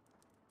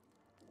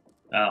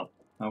 Oh,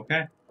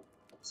 okay.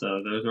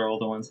 So those are all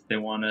the ones that they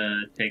want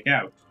to take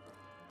out.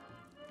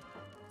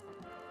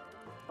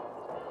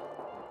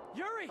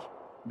 Yuri!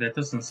 That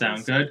doesn't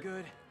sound Doesn't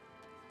good.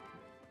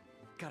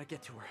 Gotta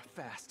get to her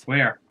fast.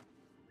 Where?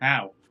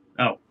 How?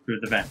 Oh, through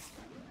the vent.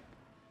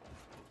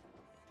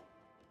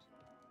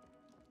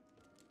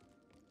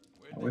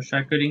 I wish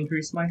I could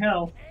increase my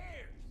health.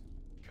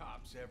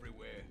 Cops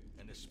everywhere,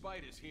 and the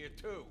spider's here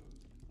too.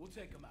 We'll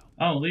take them out.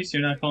 Oh, at least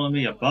you're not calling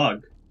me a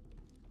bug.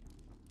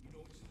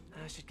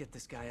 I should get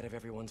this guy out of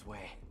everyone's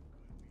way.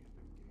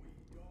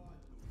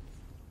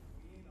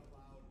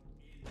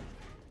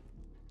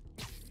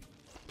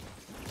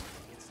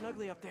 Get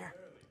snuggly up there.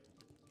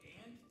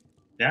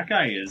 That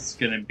guy is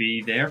gonna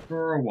be there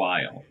for a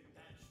while.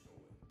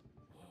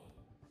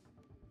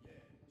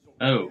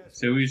 Oh,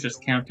 so he's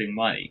just counting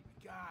money.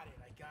 I got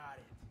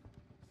it.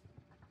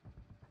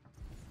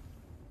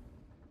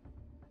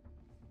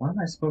 What am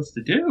I supposed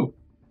to do?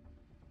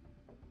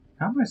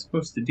 How am I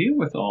supposed to deal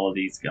with all of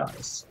these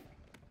guys?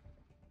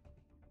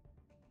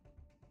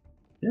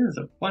 There's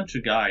a bunch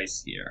of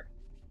guys here.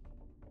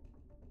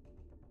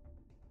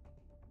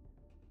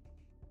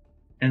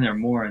 And there are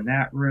more in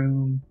that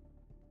room.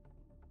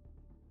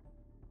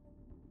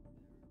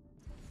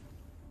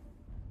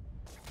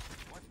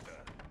 What the?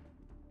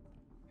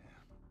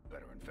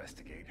 Better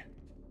investigate.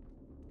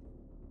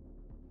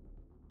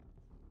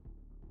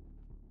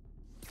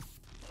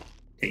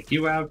 Take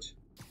you out.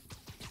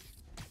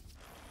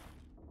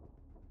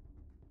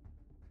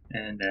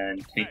 And then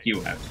take you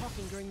out.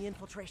 Talking during the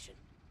infiltration.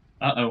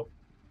 Uh-oh.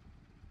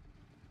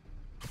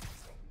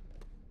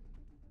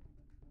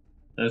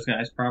 Those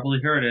guys probably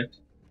heard it.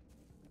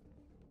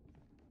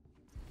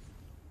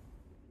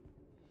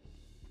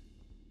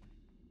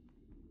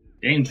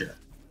 Danger.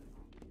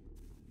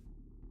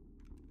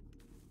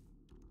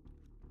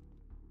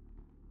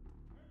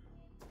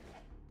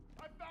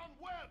 I found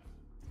webs.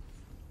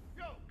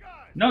 Yo,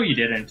 guys. No, you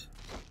didn't.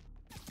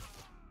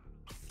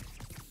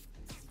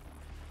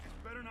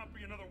 Better not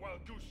be another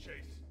wild goose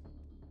chase.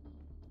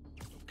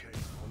 Okay.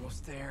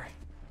 there.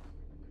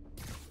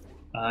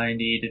 I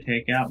need to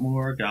take out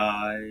more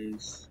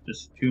guys.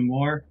 Just 2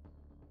 more.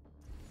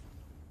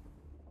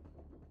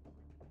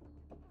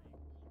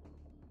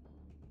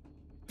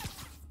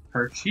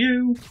 Hurt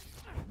you.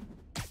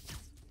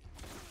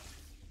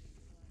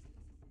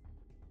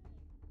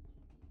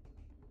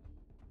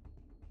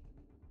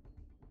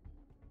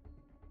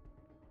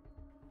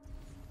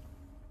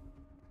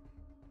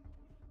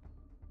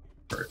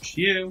 Hurt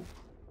you.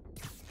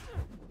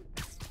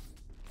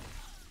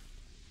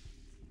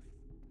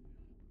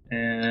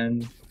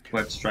 And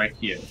web strike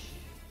you.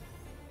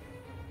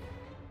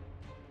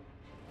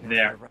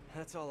 There.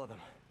 That's all of them.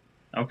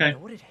 Okay. Now,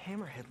 what did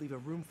Hammerhead leave a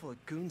room full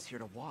of goons here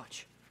to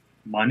watch?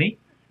 Money?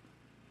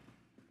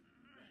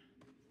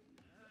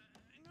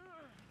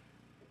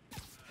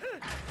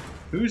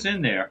 Who's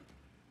in there?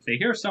 They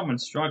hear someone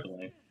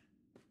struggling.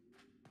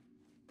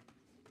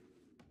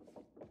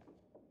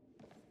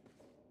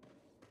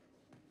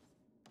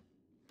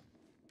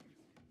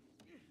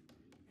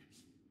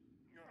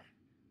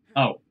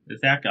 Oh,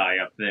 there's that guy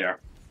up there.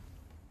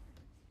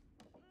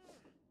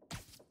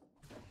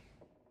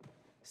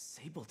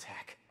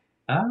 Sabletech.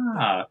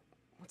 Ah,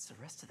 What's the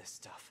rest of this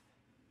stuff?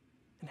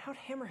 And how'd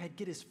Hammerhead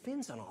get his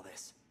fins on all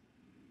this?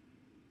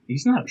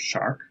 he's not a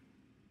shark.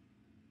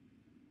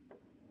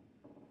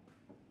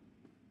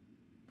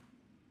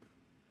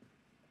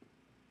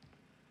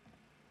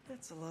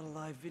 That's a lot of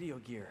live video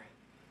gear.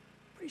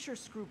 Pretty sure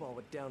Screwball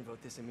would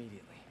downvote this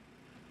immediately.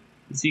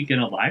 Is he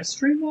gonna live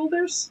stream all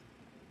this?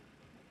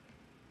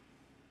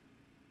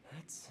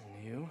 That's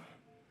new.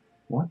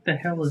 What the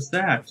hell is Too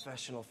that?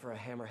 professional for a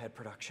Hammerhead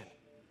production.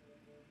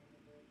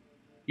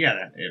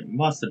 Yeah, it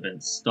must have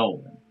been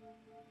stolen.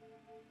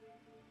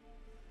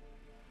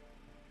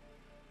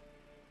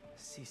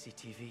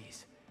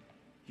 CCTVs.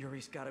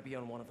 Yuri's gotta be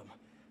on one of them.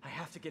 I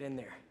have to get in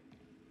there.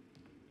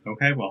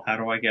 Okay, well, how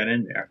do I get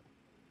in there?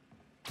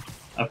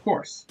 Of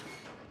course.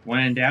 When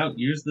in doubt,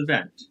 use the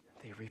vent.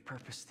 They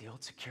repurposed the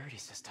old security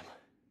system.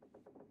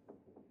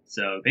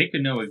 So they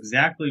could know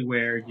exactly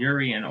where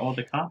Yuri and all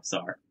the cops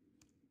are.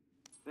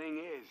 Thing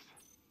is,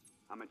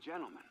 I'm a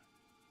gentleman.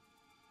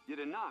 You'd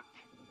have knocked.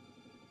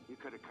 You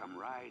could have come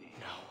right in.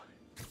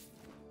 No.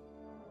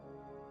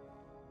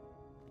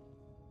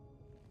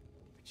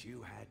 But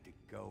you had to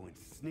go and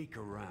sneak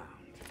around.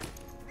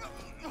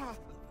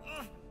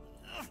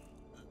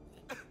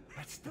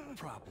 That's the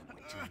problem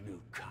with you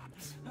new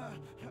cops.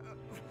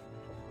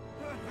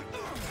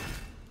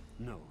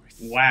 No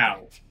respect.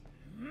 Wow.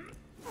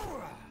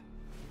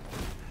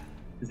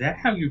 Is that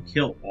how you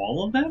kill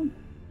all of them?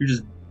 You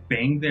just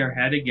bang their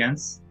head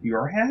against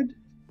your head?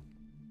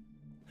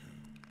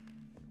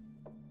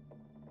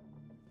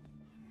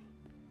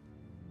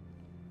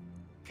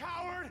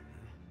 Coward!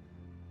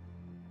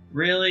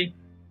 Really?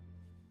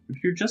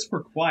 If you just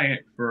were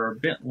quiet for a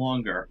bit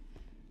longer.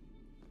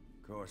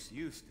 Of course,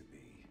 used to be.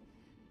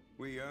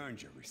 We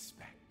earned your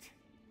respect.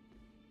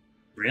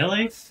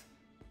 Really? Us,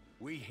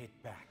 we hit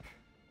back.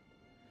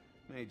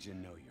 Made you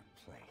know your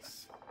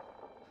place.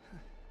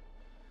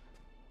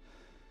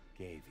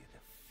 Gave you the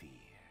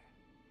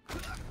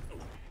fear.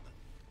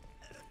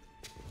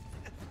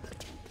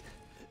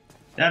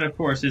 That, of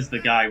course, is the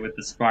guy with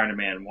the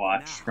Spider-Man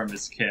watch from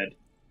his kid.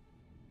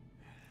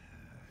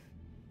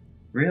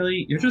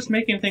 Really? You're just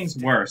making things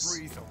worse.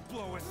 Breeze will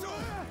blow us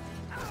over.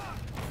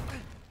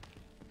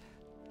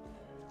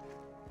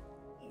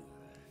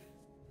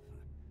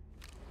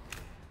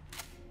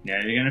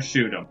 Yeah, you're gonna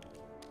shoot him.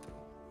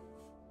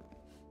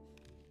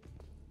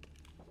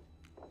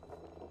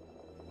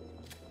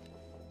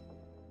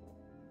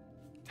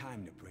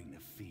 Time to bring the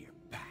fear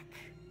back.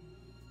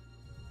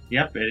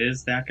 Yep, it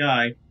is that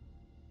guy.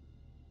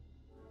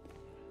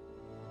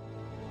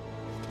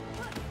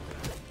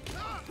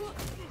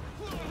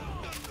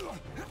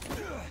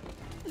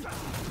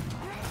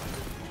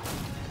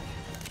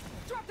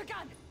 Drop the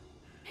gun!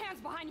 Hands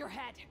behind your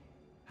head!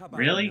 How about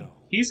Really? no?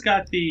 He's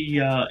got the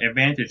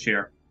advantage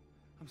here.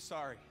 I'm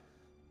sorry.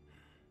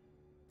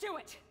 Do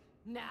it!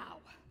 Now!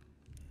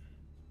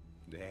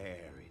 There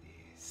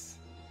it is.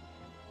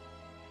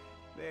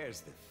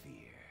 There's the fear.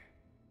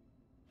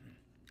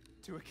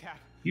 To a cat.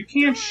 You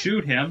can't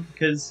shoot him,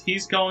 because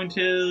he's going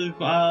to,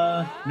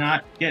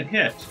 not get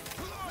hit.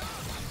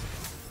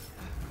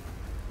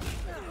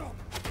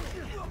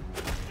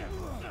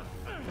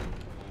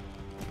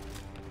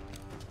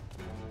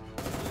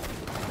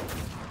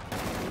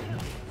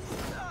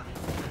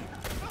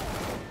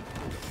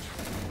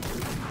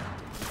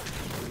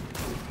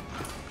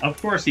 Of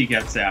course he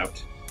gets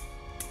out.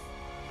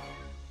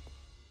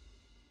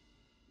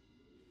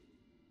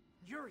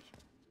 Yuri!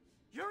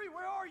 Yuri,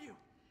 where are you?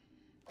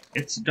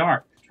 It's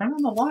dark. Turn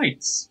on the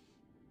lights.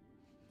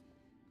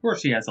 Of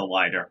course she has a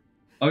lighter.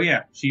 Oh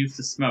yeah, she used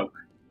to smoke.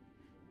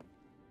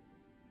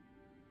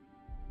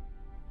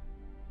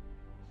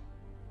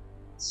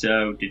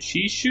 So, did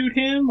she shoot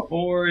him,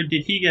 or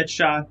did he get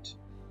shot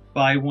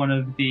by one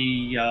of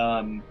the,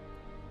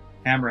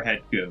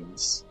 Hammerhead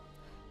goons?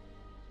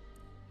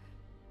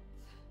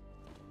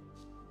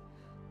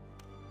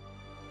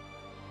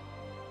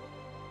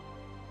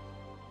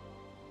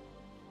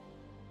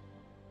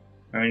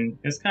 I mean,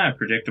 it's kind of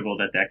predictable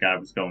that that guy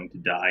was going to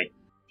die.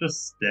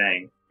 Just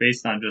saying,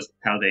 based on just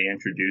how they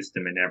introduced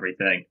him and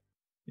everything.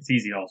 It's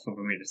easy also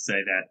for me to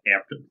say that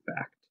after the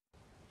fact.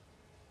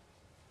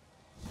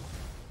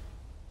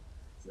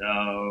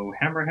 So,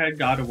 Hammerhead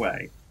got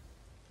away.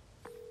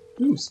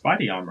 Ooh,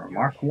 Spidey armor,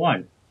 Mark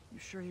 1. You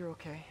sure you're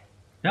okay?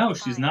 No,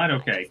 she's not I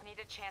okay. just need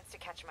a chance to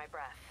catch my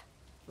breath.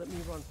 Let me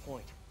run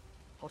point.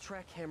 I'll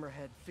track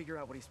Hammerhead, figure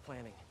out what he's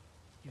planning.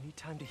 You need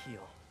time to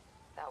heal.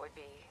 That would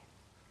be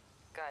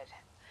good.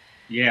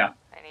 Yeah,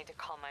 I need to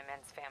call my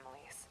men's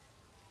families.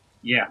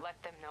 yeah.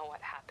 Let them know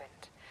what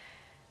happened.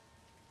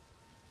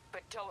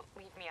 But don't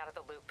leave me out of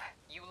the loop.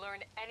 You learn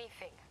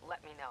anything,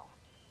 let me know.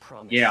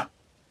 Promise. Yeah.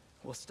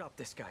 We'll stop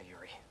this guy,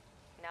 Yuri.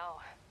 No,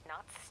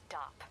 not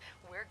stop.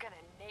 We're gonna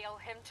nail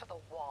him to the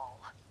wall.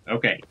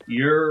 Okay,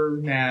 you're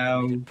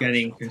now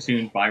getting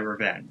consumed by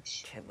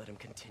revenge. Can't let him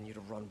continue to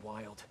run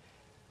wild.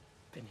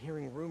 Been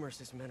hearing rumors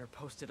his men are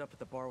posted up at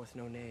the bar with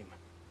no name.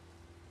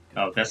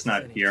 Oh, that's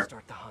not here.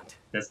 Start the hunt.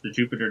 That's the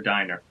Jupiter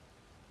Diner.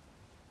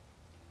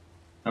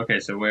 Okay,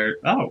 so where...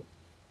 Oh!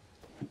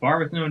 The bar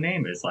with no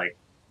name is, like,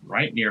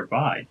 right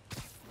nearby.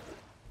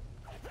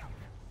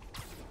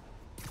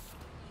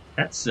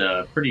 That's,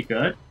 pretty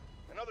good.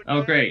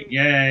 Oh, great.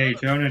 Yay,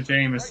 Jonah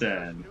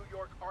Jameson. New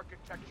York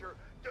architecture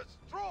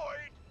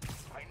destroyed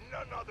by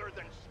none other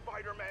than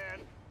Spider-Man.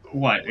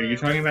 What, are you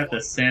talking about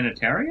the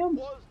sanitarium?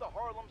 Was the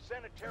Harlem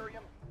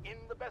Sanitarium in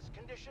the best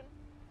condition?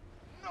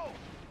 No.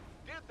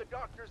 Did the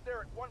doctors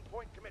there at one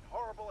point commit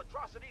horrible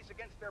atrocities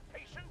against their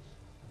patients?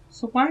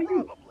 So why are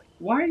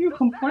you Does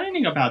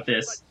complaining that about mean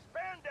this?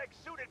 that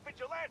spandex-suited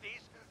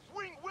vigilantes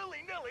swing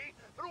willy-nilly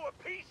through a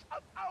piece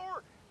of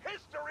our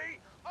history?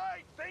 I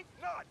think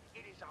not.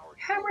 It is our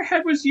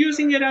Hammerhead was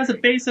using it as a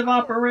base of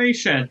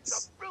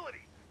operations.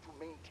 responsibility to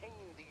maintain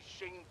these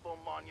shameful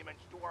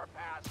monuments to our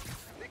past,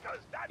 because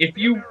that's If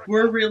the you America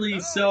were really that I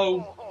so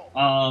call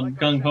home.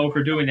 gung-ho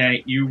for doing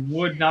that, you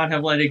would not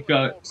have let it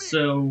go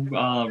so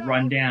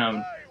run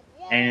down.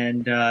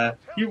 And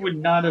you would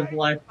not have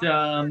let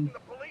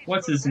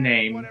what's his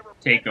name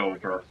take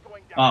over.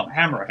 Oh,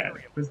 Hammerhead.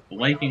 I was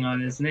blanking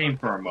on his name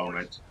for a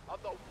moment.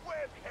 Of the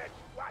web-head's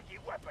wacky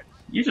weapons.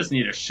 You just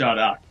need to shut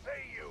up. Say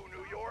you,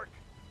 New York.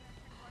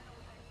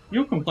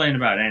 You'll complain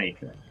about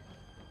anything.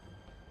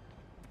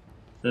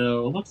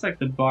 So, it looks like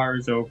the bar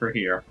is over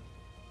here.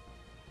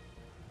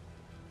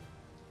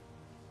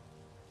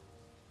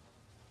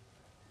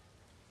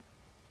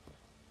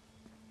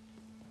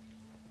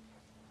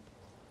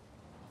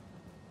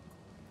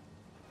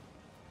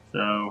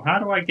 So, how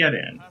do I get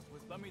in?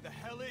 Let me the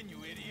hell in, you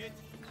idiot!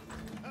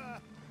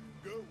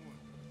 Good one.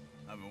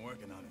 I've been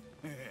working on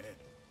it.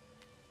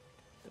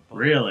 The bar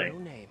Really?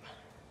 with no name.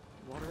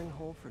 Watering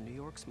hole for New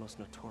York's most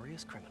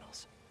notorious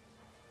criminals.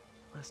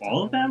 Last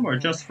All of time I them, went or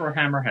there, just for the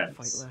fight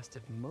Hammerheads?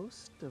 lasted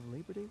most of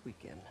Labor Day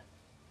weekend.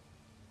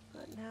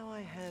 But now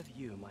I have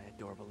you, my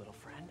adorable little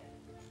friend.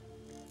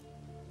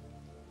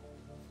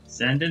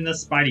 Send in the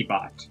Spidey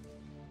bot.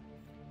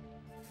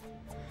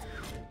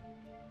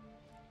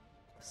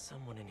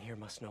 Someone in here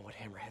must know what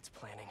Hammerhead's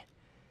planning.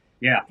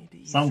 Yeah, Need to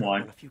eavesdrop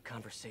someone. on a few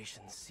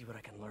conversations, see what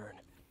I can learn.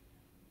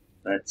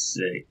 Let's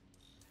see.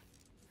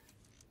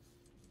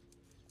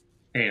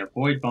 Hey,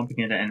 avoid bumping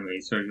into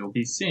enemies or you'll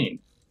be seen.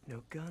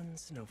 No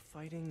guns, no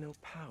fighting, no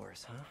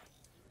powers, huh?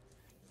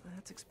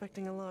 That's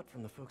expecting a lot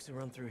from the folks who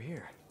run through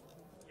here.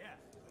 Yeah,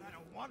 but I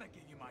don't want to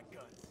give you my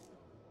guns.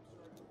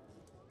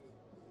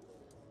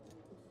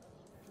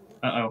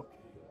 Uh-oh.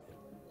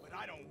 But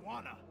I don't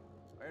wanna.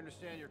 I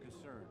understand your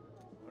concern.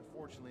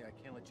 Unfortunately, I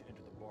can't let you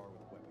enter the bar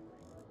with weaponry.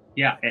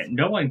 Yeah, and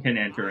no one can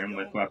enter in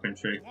with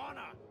weaponry.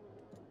 Wanna.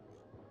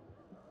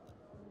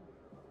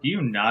 Do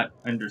you not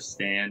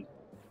understand?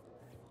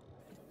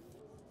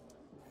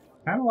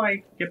 How do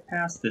I get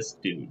past this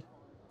dude?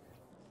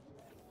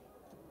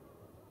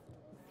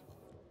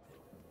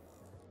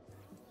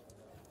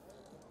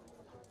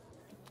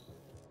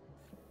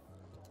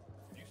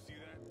 You see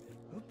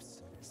that?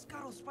 Oops.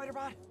 Scuttle,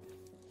 Spider-Bot!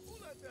 Who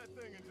let that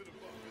thing into the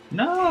bar?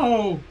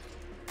 No!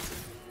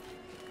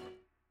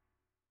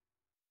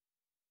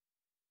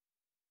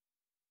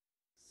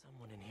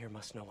 Someone in here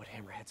must know what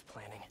Hammerhead's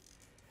planning.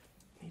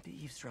 Need to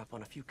eavesdrop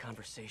on a few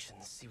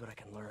conversations, see what I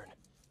can learn.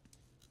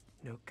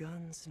 No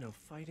guns, no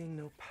fighting,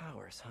 no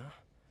powers, huh?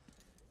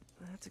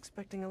 That's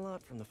expecting a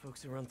lot from the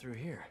folks who run through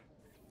here.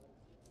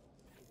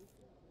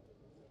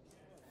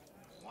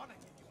 Wanna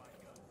give you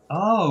my guns.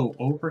 Oh,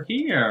 over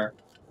here.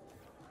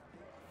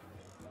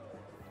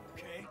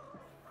 Okay?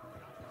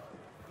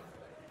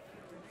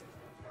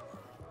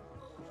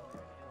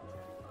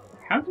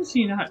 How does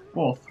he not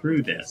fall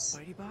through this?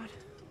 Spidey-Bot,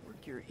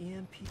 work your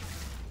EMP.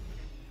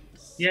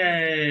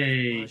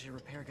 Yay! Gojira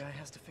repair guy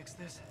has to fix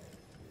this.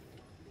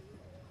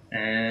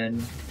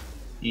 And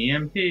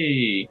EMP.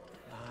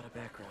 Lot of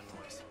background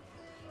noise.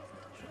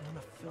 Should run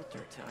a filter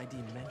to ID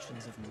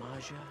mentions of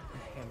Maja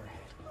and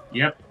Hammerhead.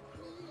 Yep.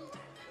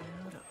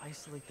 Now to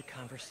isolate the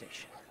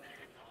conversation.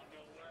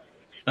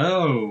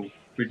 Oh,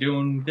 we're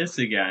doing this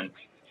again.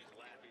 He's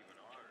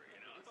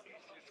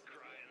just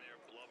crying there,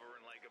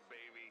 blubbering like a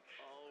baby.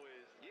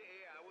 Always.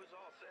 Yeah, I was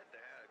all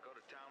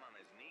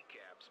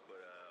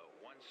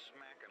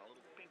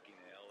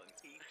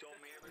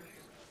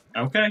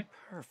Okay.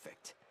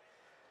 Perfect.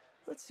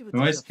 Let's see what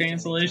Noise these upstanding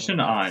cancellation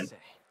gentlemen have on. to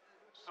say.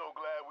 So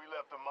glad we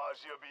left the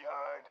Magia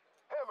behind.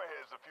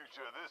 Hammerhead's the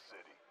future of this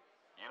city.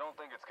 You don't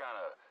think it's kind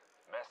of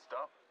messed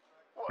up?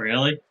 What?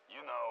 Really?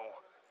 You know,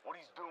 what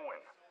he's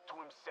doing to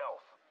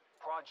himself.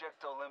 Project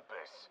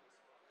Olympus.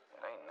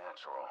 It ain't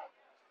natural.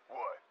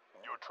 What?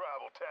 Your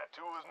tribal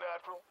tattoo is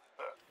natural?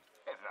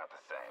 It's not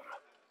the same.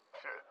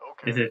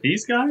 Okay. Is it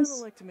these I don't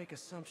guys? like to make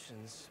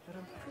assumptions, but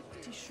I'm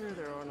pretty sure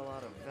there aren't a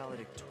lot of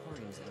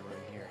valedictorians in the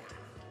room here.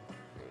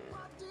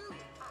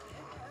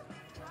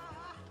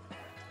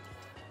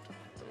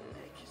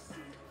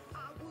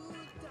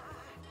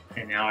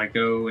 And now I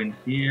go in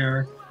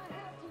here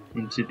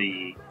into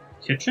the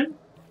kitchen.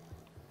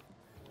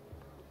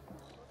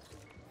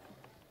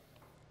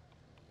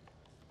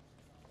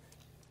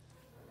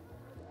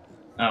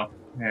 Oh,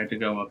 I had to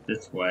go up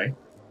this way.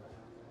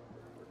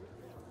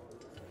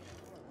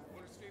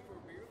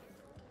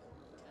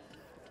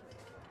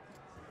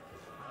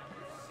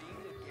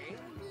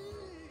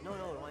 No,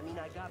 I mean,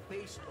 I got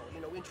baseball,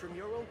 you know,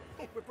 intramural.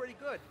 We're pretty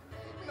good.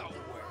 No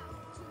way.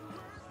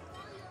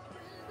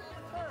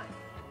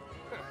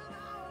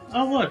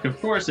 Oh look, of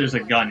course there's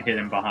a gun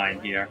hidden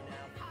behind here.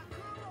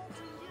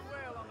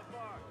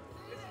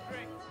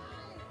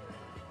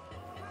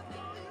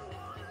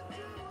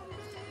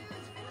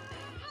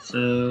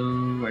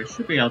 So I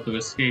should be able to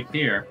escape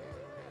here.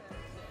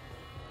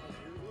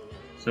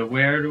 So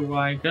where do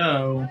I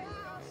go?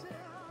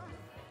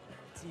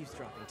 It's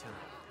eavesdropping time.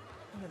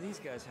 One of these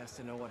guys has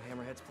to know what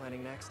Hammerhead's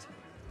planning next.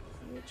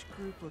 Which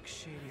group looks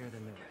shadier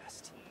than the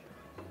rest?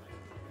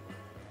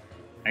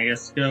 I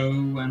guess go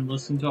and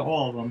listen to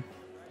all of them.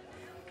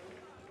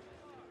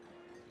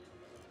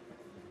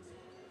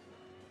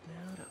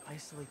 Now to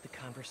isolate the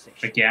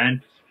conversation.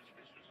 Again?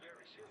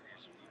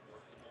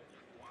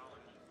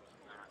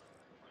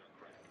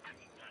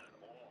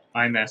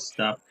 I messed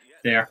up.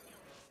 There.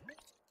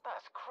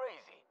 That's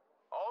crazy.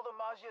 All the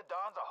Magia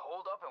Dons are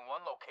holed up in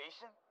one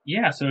location?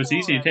 Yeah, so it's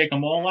easy to take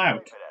them all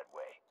out. That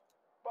way.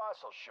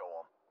 Boss will show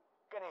them.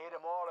 Gonna hit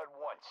them all at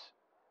once.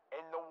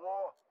 In the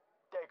war,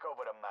 take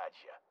over the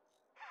Magia.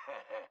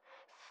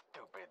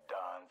 Stupid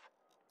Dons.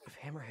 If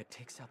Hammerhead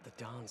takes out the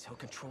Dons, he'll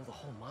control the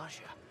whole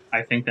Magia.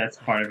 I think that's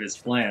part of his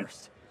plan.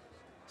 First,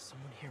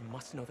 someone here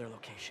must know their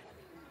location.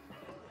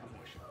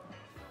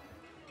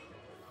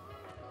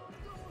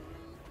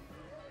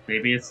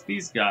 Maybe it's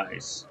these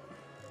guys.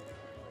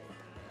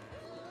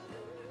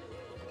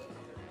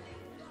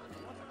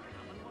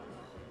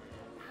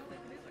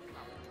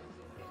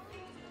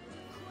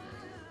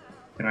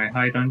 Can I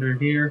hide under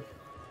here?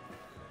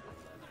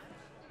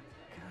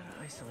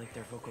 Gotta isolate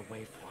their vocal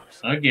waveforms.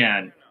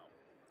 Again.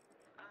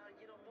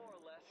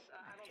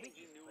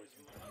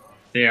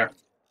 There.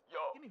 Yo,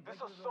 this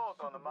assault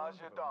on the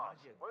Magia Dons.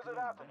 Where's it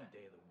happening?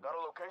 Got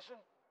a location?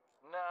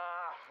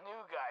 Nah,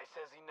 new guy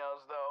says he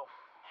knows though.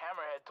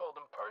 Hammerhead told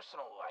him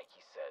personal, like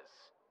he says.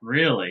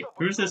 Really?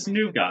 Who's this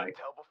new guy?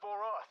 Tell before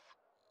us.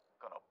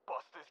 Gonna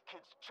bust this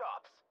kid's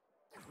chops.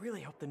 I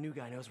really hope the new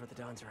guy knows where the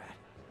Dons are at.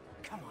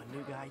 Come on,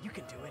 new guy, you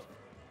can do it.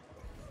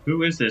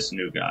 Who is this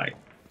new guy?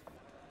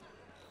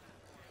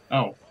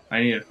 Oh, I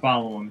need to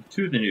follow him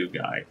to the new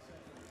guy.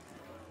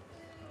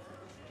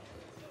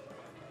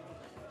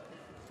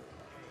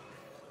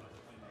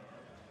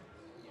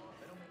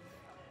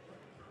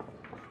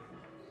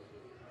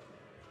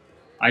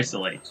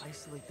 Isolate.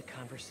 Isolate the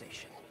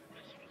conversation.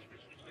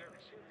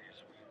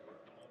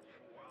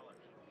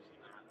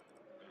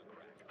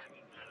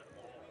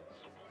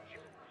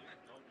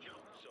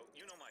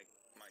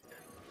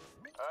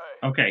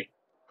 Hey, Okay.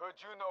 heard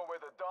you know where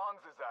the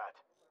Dons is at.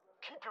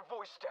 Keep your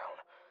voice down.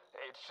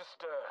 It's just,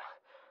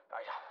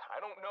 I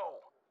don't know.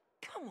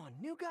 Come on,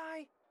 new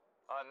guy.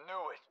 I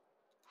knew it.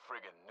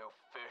 Friggin' new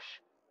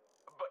fish.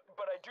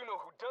 But I do know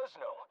who does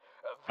know.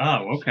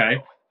 Oh, okay.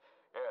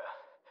 Yeah,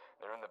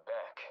 they're in the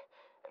back,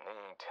 and they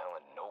ain't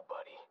telling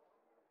nobody.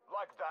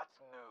 Like that's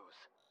news.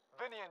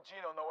 Vinny and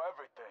Gino know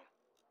everything.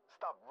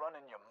 Stop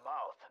running your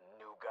mouth,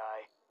 new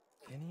guy.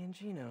 Vinny and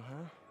Gino,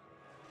 huh?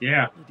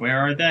 Yeah, where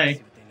are they?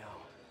 See what they know.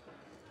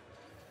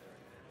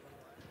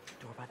 The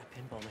door by the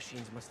pinball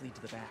machines must lead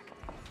to the back.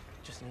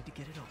 Just need to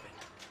get it open.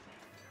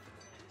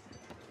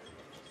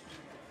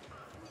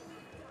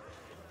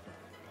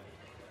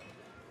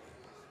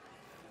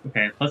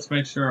 Okay, let's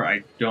make sure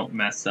I don't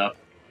mess up.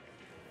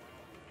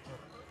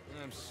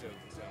 I'm so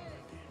done.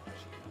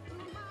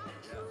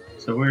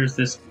 So where's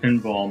this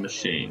pinball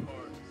machine?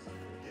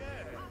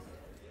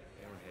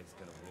 Hammerhead's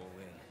gonna roll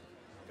in.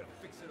 Gotta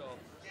fix it all.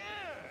 Yeah!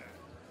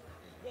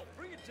 Well,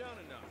 bring it down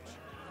a notch.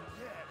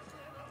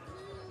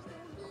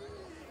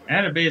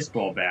 And a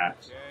baseball bat.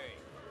 Okay.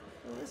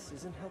 Well, this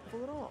isn't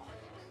helpful at all.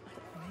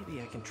 Maybe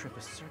I can trip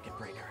a circuit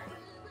breaker.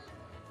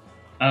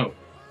 Oh,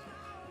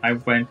 I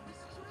went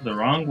the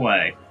wrong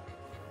way.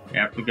 You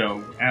have to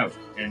go out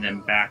and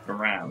then back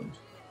around.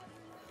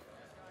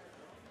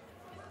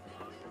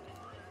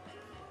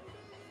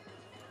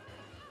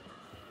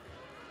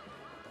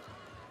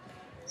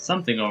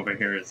 Something over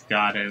here has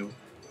got to...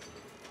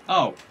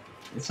 Oh,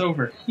 it's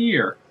over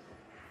here.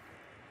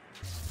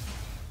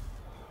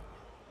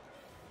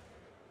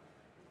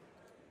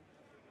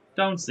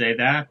 Don't say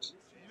that.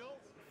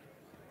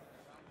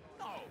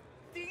 No,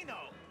 Dino.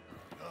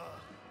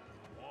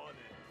 Wanted.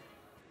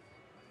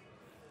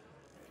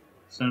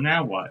 So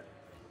now what?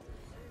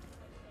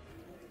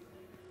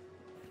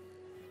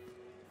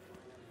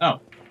 Oh,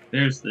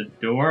 there's the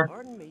door.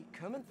 Pardon me,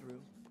 coming through.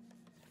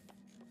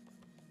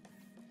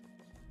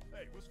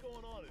 Hey, what's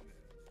going on in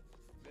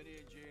there? Vinny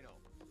and Gino.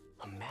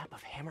 A map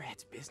of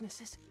Hammerhead's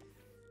businesses?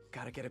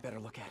 Gotta get a better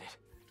look at it.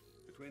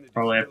 Between the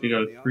Probably have to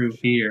distillery go and the through auto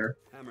shop, here.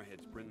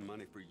 Hammerhead's printing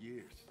money for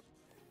years.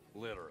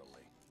 Literally.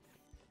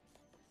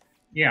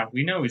 Yeah,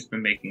 we know he's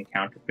been making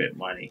counterfeit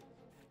money.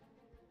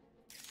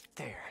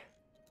 There.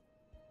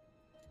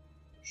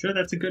 Sure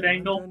that's a good When I'm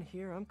angle? done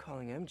here, I'm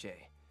calling MJ.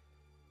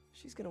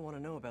 She's gonna want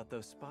to know about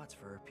those spots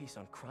for her piece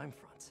on crime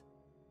fronts.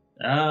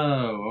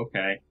 Oh,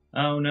 okay.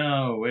 Oh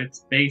no, it's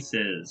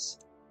bases.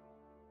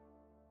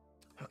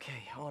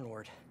 Okay,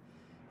 onward.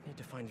 Need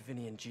to find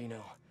Vinny and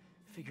Gino.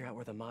 Figure out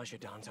where the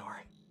Majidons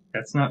are.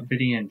 That's not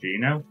Vinny and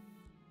Gino?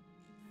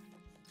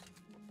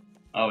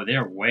 Oh,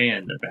 they're way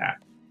in the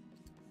back.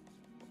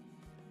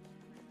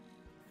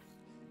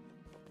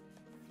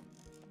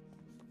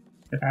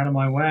 Get out of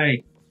my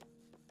way.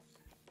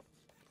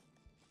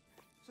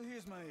 So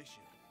here's my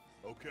issue.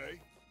 Okay.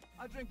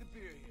 I drink the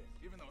beer here,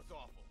 even though it's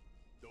awful.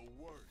 The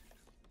worst.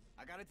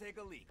 I gotta take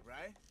a leak,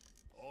 right?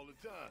 All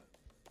the time.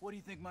 What do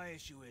you think my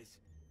issue is?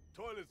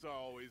 Toilets are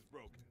always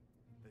broken.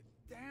 The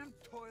damn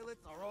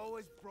toilets are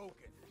always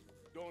broken.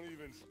 Don't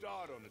even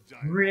start on the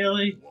giant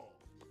Really? wall.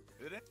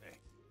 It ain't. Hey,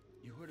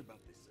 you heard about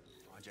this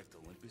Project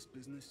Olympus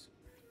business?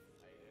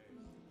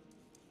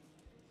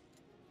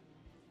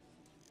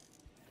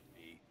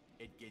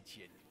 It gets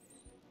you.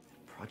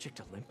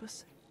 Project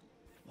Olympus?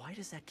 Why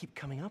does that keep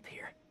coming up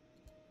here?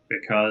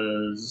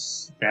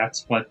 Because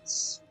that's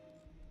what's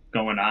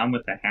going on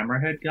with the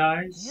Hammerhead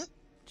guys? Yep,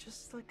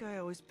 just like I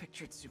always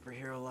pictured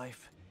superhero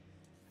life.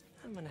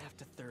 I'm gonna have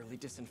to thoroughly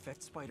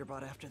disinfect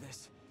Spider-Bot after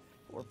this.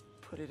 Or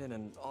put it in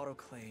an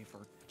autoclave,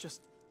 or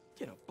just,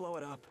 you know, blow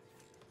it up.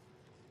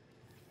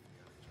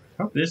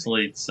 Hope this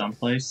leads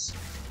someplace.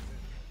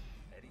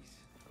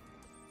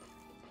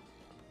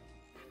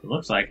 It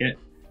looks like it.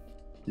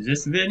 Is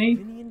this Vinny?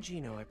 Vinny and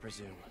Gino, I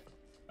presume.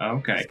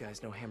 Okay. These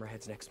guys know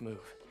Hammerhead's next move.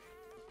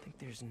 I think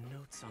there's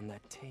notes on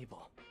that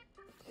table.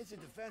 It's a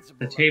defensible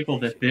The table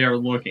location. that they're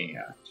looking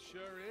at.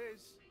 Sure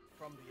is.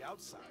 From the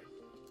outside.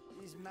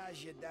 These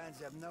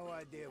Majidons have no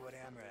idea what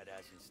Hammerhead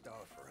has in store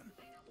for them.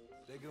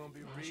 They're gonna be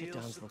real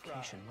Majidon's surprised.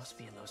 location must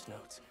be in those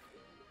notes.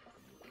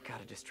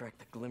 Gotta distract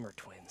the Glimmer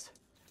twins.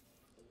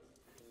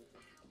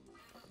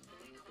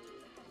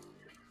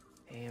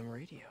 AM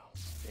radio.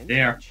 There.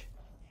 Vintage.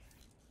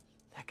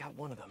 That got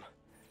one of them.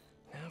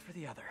 Now for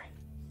the other.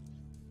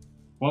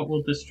 What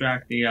will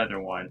distract the other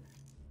one?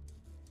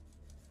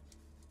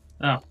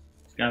 Oh,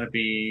 it's gotta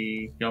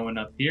be going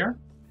up here?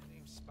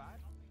 Same spot?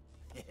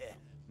 Yeah,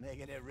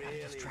 making it real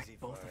Gotta distract easy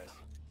for both of us. them.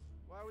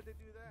 Why would they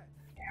do that?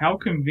 How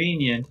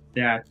convenient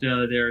that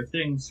there are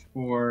things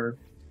for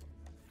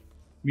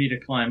me to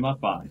climb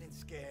up on. Feeling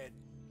scared.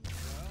 Well,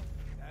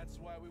 that's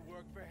why we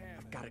work for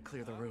Hammond. Gotta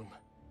clear the room.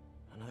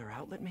 Another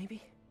outlet,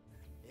 maybe?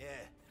 Yeah.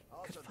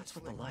 Could Also, futz the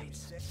with the slick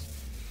lights.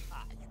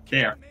 Ah, you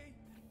There. Me?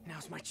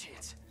 Now's my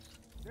chance.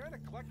 Is there an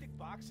eclectic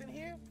box in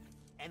here?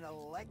 An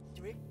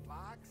electric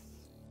box?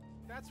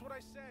 That's what I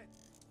said.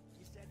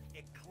 You said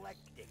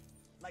eclectic.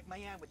 Like my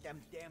aunt with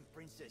them damn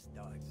princess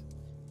dogs.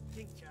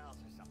 King Charles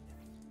or something.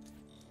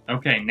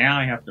 Okay, now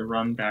I have to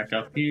run back Shut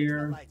up and fix the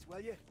here. lights, will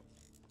you?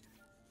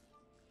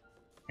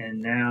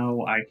 And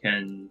now I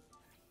can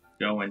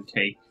go and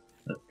take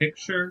a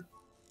picture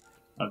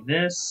of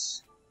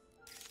this.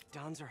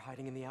 Dons are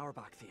hiding in the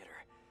Auerbach Theater.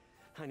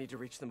 I need to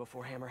reach them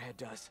before Hammerhead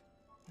does.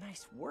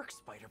 Nice work,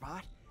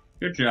 Spider-Bot.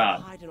 Good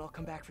job. Hide and I'll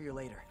come back for you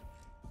later.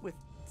 With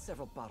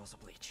several bottles of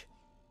bleach.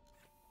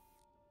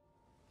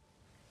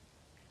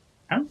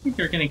 I don't think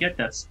they're gonna get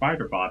that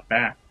Spider-Bot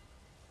back.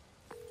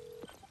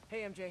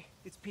 Hey, MJ,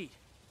 it's Pete.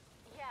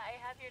 Yeah, I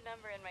have your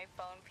number in my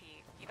phone,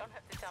 Pete. You don't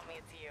have to tell me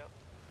it's you.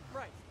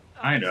 Right.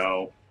 I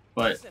know,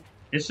 but Listen,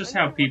 it's just I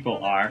know how you're working people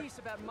on that are. piece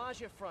about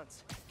Maggia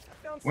fronts.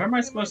 I found Where am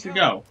I something that supposed to might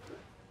go? help.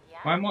 Yeah?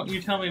 Why won't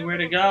you tell me where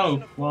to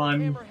go while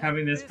I'm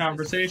having this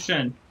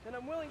conversation? And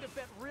I'm willing to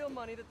bet real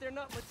money that they're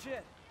not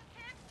legit.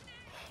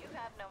 You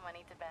have no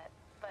money to bet,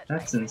 but That's I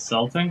appreciate the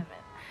insulting.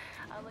 sentiment.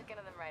 I'll look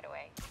into them right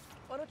away.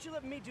 Why don't you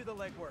let me do the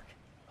legwork?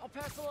 I'll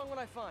pass along what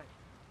I find.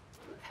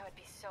 That would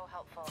be so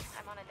helpful.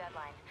 I'm on a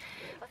deadline.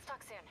 Let's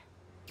talk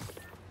soon.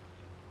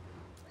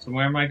 So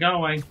where am I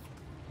going?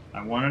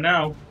 I want to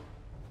know.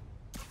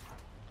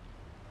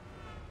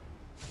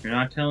 You're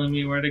not telling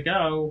me where to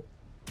go.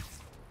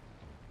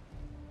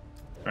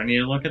 Do I need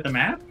to look at the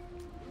map?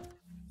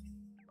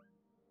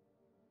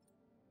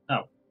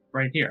 Oh,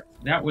 right here.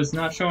 That was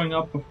not showing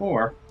up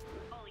before.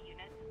 All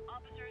units,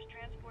 officers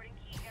transporting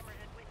key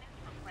Hammerhead witness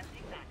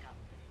requesting backup.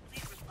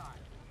 Please respond.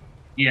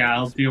 Yeah,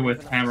 I'll deal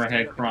with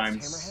Hammerhead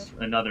crimes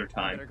another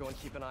time. Better go and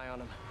keep an eye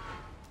on him.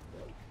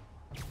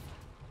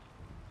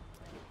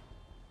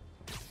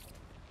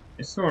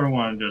 I sort of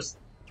want to just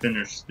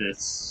finish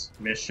this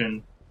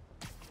mission.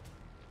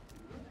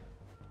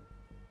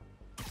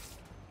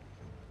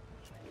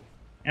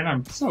 And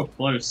I'm so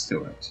close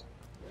to it.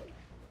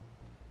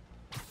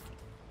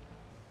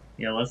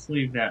 Yeah, let's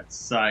leave that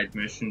side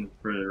mission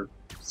for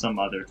some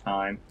other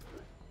time.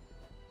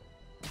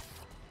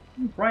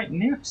 Right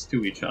next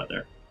to each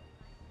other.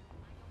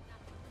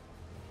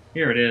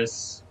 Here it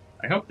is.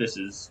 I hope this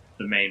is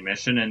the main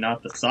mission and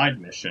not the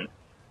side mission.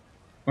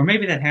 Or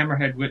maybe that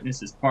Hammerhead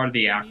Witness is part of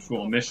the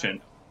actual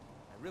mission.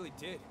 I really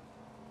did.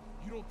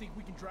 You don't think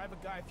we can drive a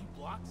guy a few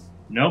blocks?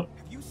 Nope.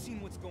 Have you seen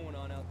what's going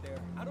on out there?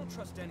 I don't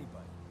trust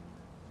anybody.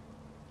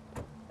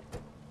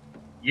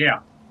 Yeah.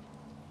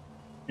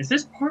 Is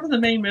this part of the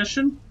main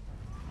mission?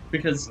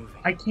 Because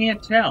I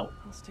can't tell.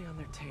 I'll stay on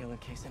their tail in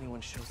case anyone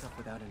shows up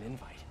without an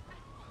invite.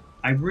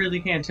 I really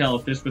can't tell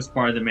if this was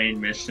part of the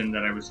main mission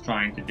that I was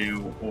trying to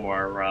do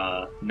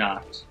or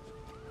not.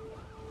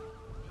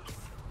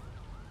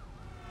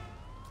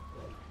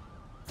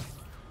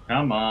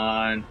 Come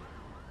on.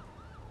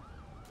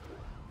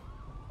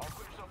 All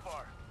clear so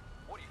far.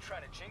 What are you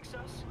trying to jinx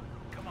us?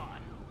 Come on.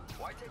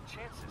 Why take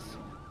chances?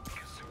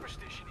 Because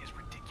superstition is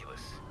ridiculous.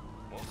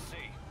 We'll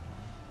see.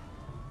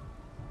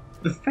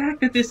 The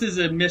fact that this is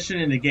a mission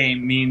in the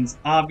game means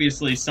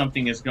obviously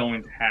something is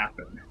going to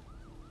happen.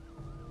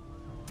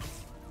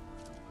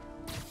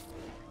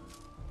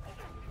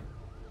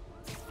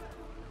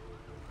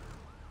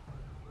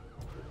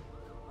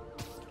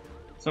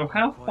 So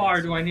how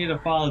far do I need to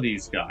follow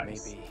these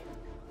guys? Maybe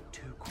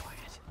too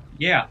quiet.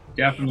 Yeah,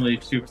 definitely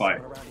too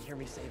quiet. Around to hear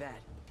me say that.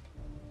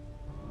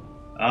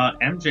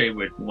 MJ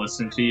would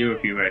listen to you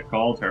if you had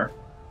called her.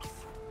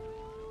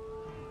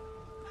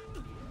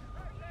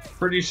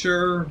 Pretty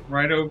sure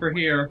right over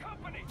here.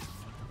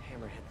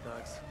 Hammerhead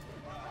thugs.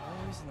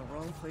 Always in the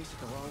wrong place at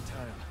the wrong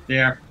time.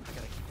 There. I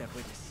gotta keep that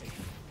witness safe.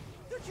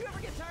 Don't you ever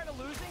get tired of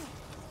losing?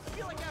 I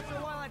feel like after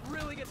a while I'd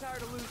really get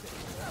tired of losing.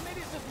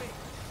 Maybe it's just me.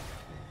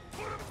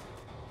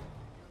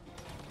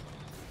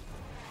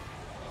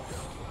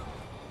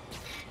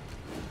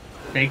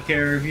 Take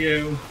care of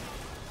you.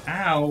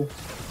 Ow.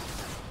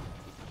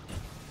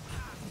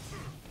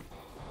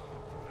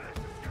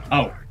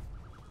 Oh.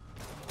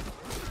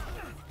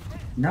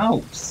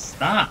 No,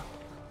 stop.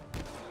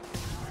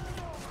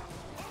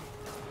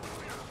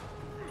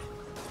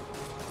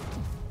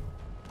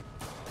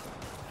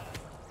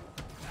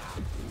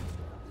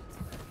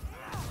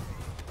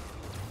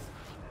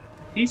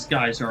 These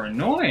guys are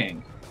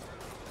annoying.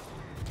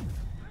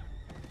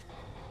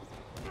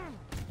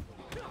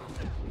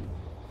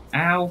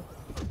 Ow.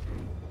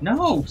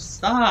 No,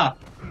 stop.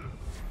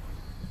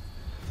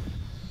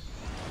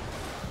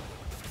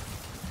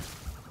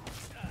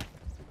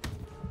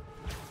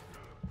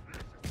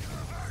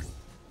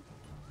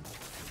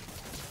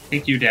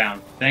 Take you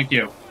down. Thank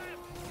you.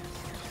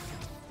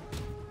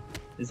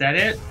 Is that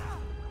it?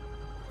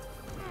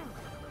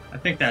 I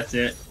think that's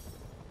it.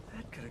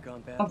 That could have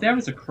gone bad. Oh, that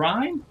was a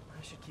crime?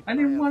 I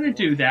didn't an eye want to out for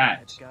do more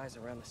that. Guys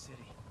around the city.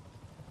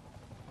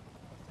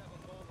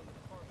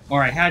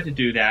 Or I had to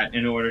do that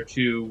in order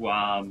to,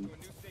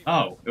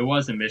 oh, it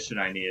was a mission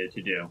I needed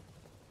to do.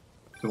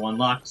 To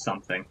unlock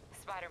something.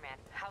 Spider-Man,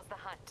 how's the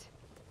hunt?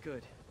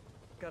 Good.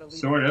 Gotta leave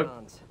Sort the of.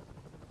 cons.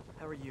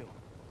 How are you?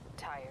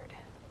 Tired.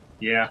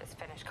 Yeah. Just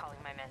finished calling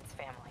my men's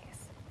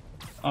families.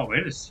 Oh,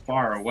 it is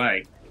far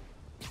away.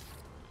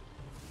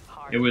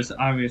 Hard. It was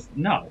obvious.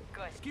 No.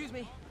 Good. Excuse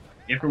me.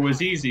 If it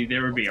was easy,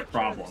 there would be a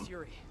problem.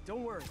 Yuri,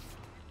 don't worry.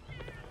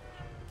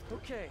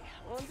 Okay,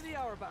 on to the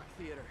Auerbach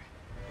Theater.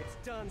 It's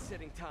done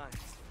sitting time.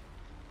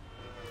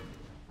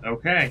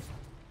 Okay.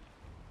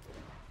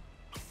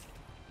 I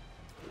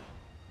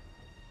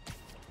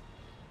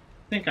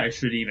think I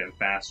should even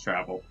fast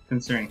travel,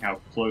 considering how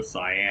close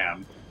I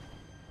am.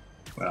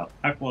 Well,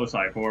 how close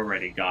I've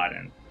already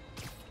gotten.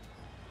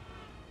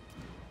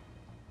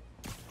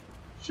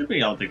 Should be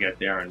able to get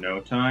there in no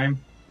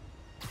time.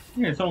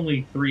 Yeah, it's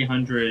only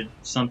 300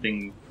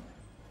 something,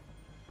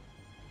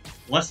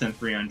 less than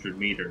 300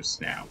 meters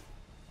now.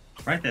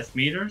 Right, that's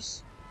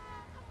meters?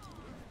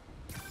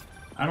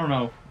 I don't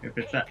know if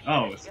it's that.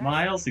 Oh, it's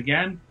miles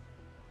again?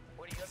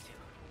 What are you up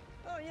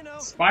to? Oh, you know.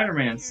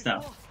 Spider-Man usual.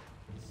 stuff.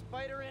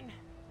 Spider-in,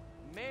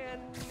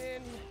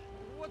 man-in.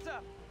 What's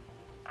up?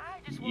 I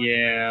just wanted Yeah.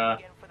 to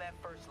again for that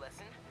first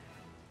lesson.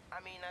 I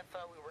mean, I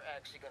thought we were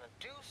actually gonna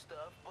do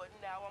stuff, but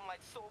now I'm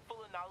like so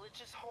full of knowledge.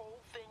 This whole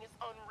thing is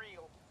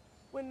unreal.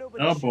 When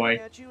nobody's Oh, boy.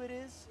 shooting at you, it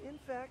is, in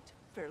fact,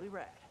 fairly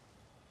rad.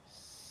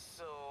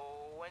 So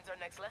when's our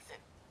next lesson?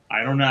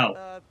 I don't know.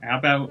 How I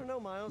about don't know,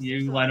 Miles. you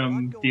There's a let lot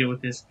him going deal on.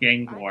 with this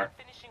gang I'm war? not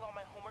finishing all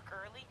my homework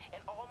early,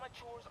 and all my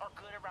chores are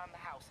good around the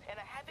house. And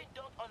I haven't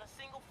dunked on a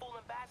single fool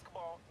in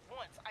basketball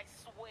once, I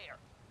swear.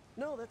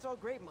 No, that's all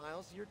great,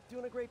 Miles. You're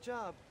doing a great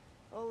job.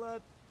 I'll,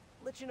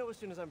 let you know as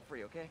soon as I'm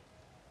free, okay?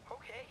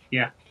 Okay.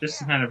 Yeah, this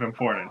is kind of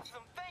important.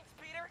 Awesome. Thanks,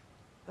 Peter.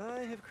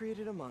 I have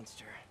created a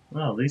monster.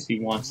 Well, at least he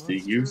wants to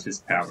use his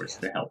powers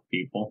to help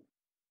people.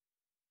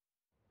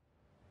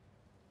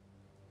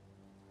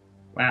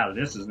 Wow,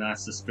 this is not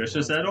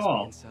suspicious at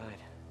all.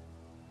 Inside.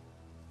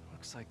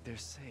 Looks like they're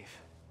safe.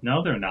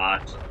 No, they're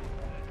not.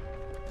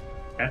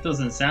 That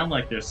doesn't sound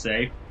like they're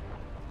safe.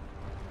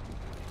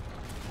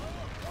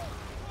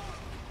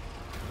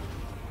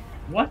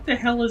 What the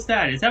hell is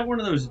that? Is that one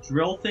of those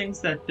drill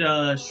things that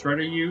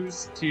Shredder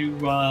used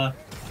to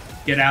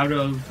get out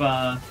of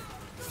the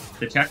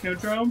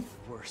Technodrome?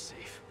 We're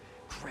safe.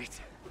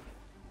 Great.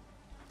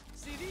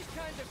 See, these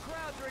kinds of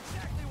crowds are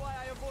exactly why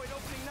I avoid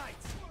opening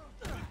nights.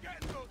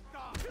 Getting those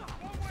dogs,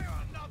 one way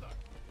or another.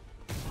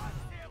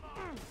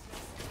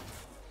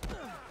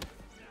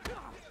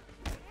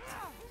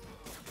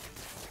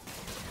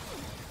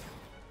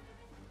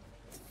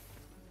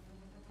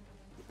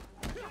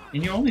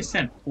 And you only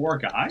sent 4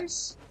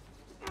 guys?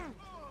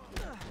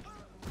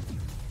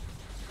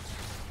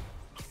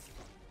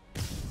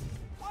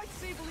 Why'd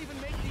Sable even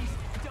make these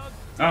Doug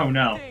Oh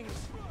no. things?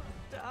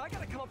 I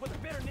gotta come up with a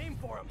better name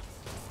for him.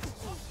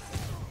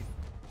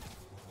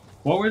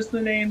 What was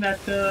the name that,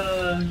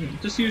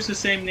 just use the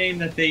same name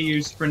that they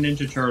used for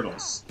Ninja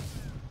Turtles.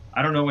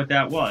 I don't know what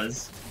that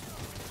was.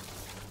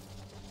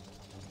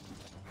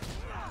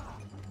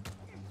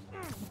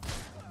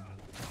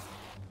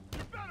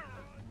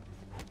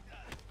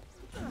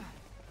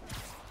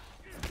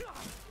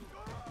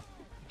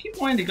 I keep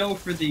wanting to go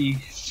for the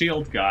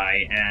shield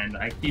guy, and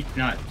I keep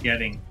not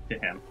getting to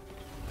him.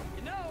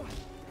 You know, if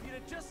you'd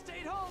have just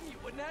stayed home, you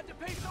wouldn't have had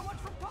to pay so much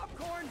for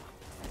popcorn.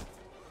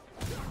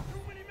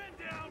 Too many men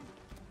down.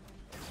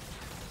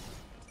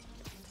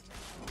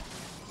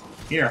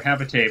 Here, have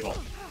a table.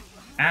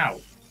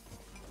 Ow.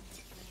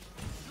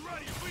 You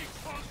ready, weak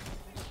punk?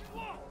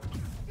 Whoa!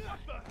 What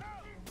the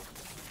hell?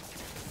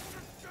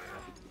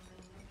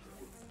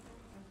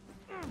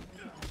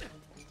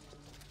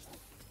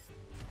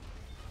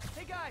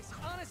 Hey guys,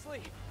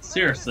 honestly.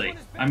 Seriously,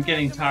 I'm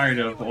getting tired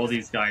of all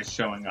these guys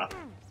showing up.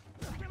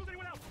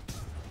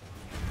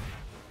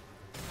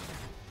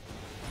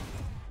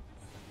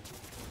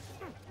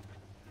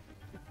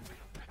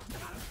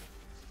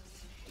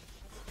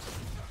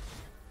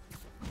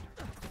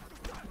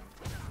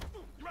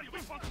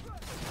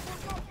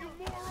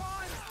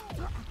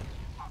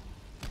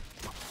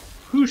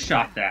 Who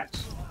shot that?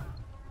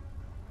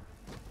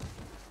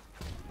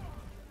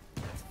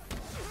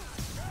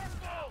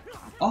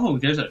 Oh,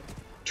 there's a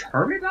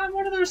turret on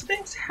one of those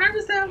things? How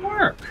does that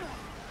work?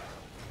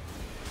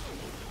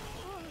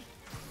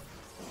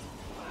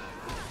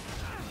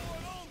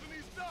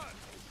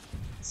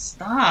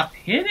 Stop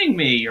hitting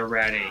me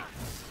already!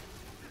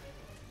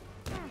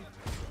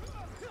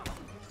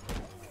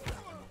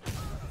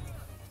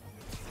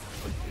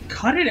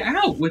 Cut it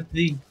out with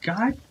the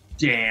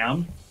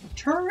goddamn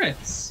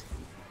turrets!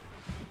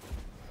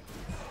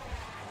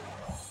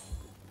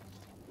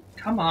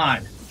 Come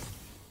on.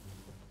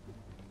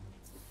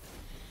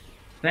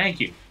 Thank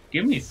you.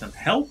 Give me some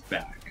health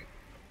back.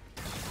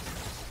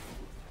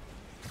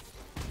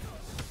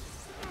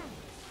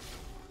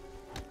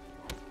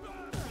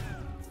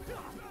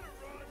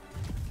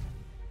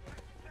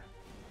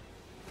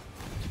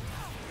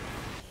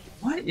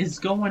 What is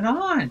going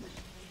on?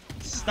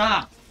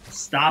 Stop.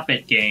 Stop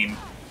it, game.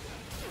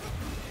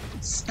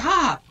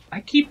 Stop! I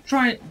keep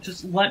trying.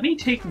 Just let me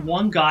take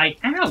one guy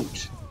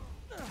out.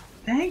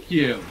 Thank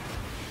you.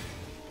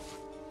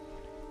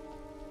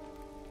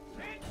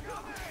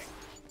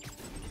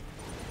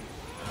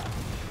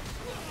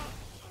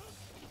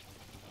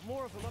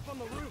 More of them up on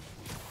the roof.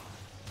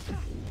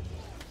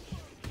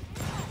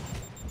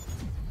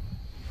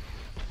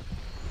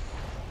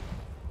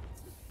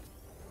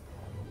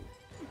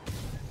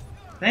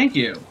 Thank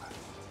you.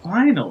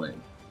 Finally.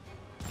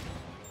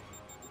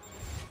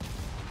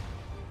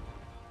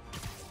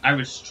 I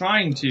was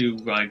trying to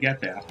get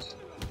that.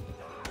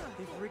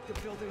 They've rigged the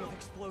building with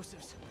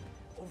explosives.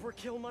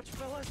 Overkill much,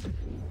 fellas?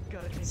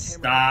 Gotta take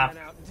Stop. Hammerhead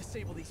out and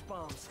disable these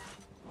bombs.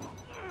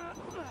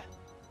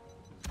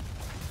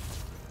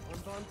 One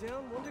bomb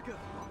down, one to go.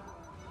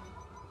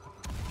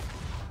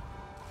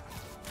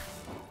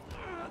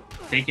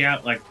 Take you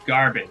out like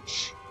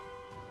garbage.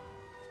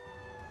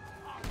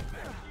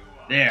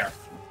 There.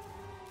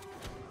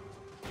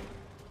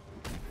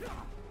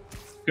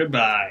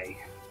 Goodbye.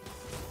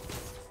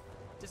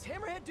 Does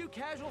Hammerhead do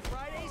casual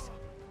Fridays?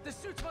 The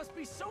suits must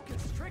be so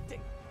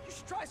constricting. You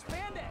should try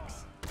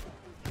spandex.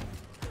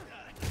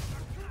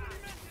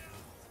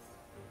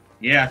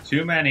 Yeah,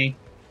 too many.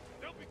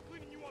 They'll be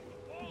cleaning you off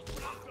the walls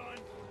when I'm done.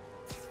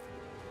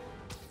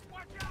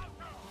 Watch out!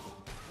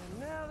 And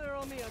now they're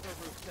on the other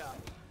rooftop.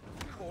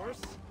 Of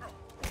course.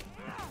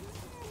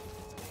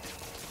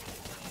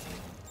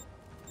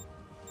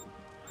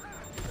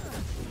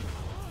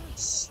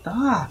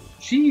 Stop.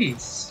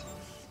 Jeez.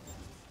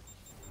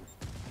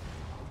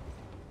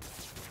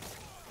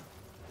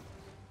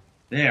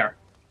 There.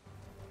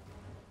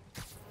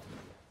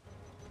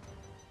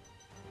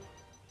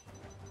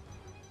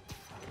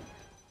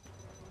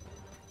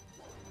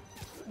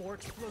 More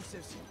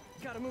explosives.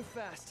 Gotta move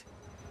fast.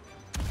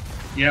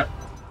 Yep.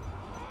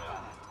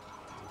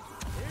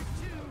 There's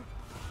two.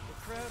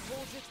 The crowd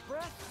holds its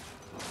breath.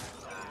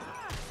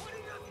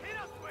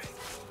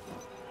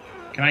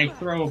 Can I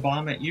throw a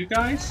bomb at you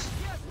guys?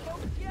 Yes,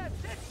 folks, yes.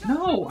 This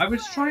No, I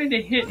was trying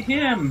to hit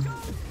him.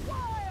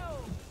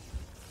 wild.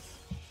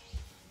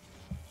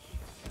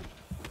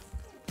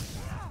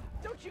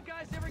 Don't you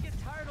guys ever get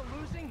tired of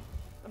losing?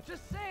 I'm I'm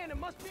just saying, it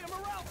must be a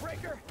morale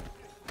breaker.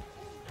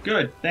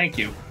 Good, thank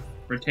you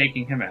for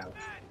taking him out.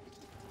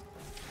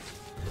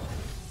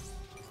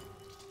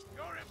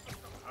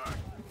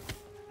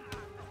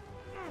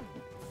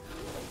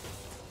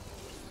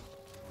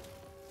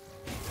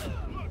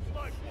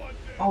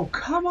 Oh,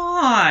 come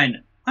on!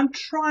 I'm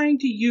trying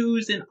to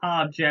use an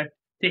object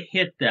to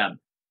hit them.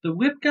 The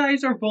whip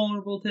guys are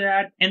vulnerable to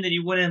that, and then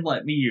you wouldn't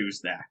let me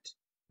use that.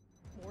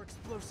 More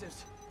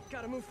explosives.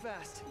 Gotta move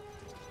fast.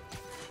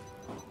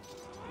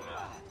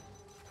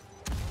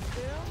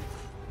 Down.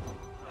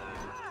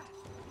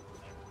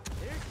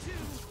 There's two.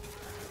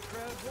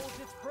 Crowd holds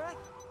its breath.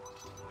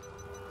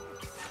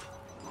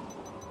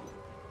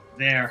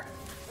 There.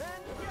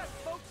 And yes,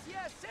 folks,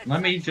 yes, it's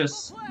Let me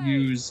just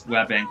use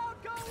webbing.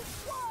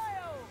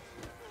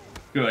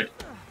 Good.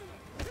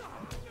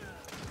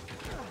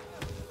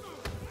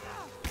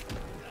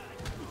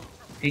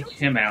 Take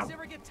him out.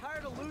 Ever get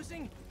tired of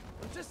losing?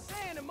 I'm just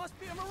saying, it must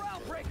be a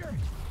morale breaker.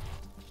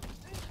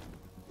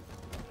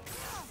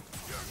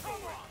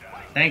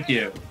 Thank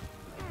you.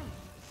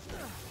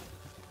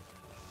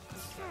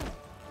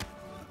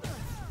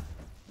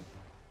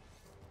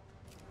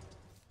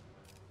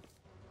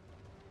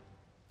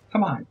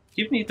 Come on,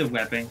 give me the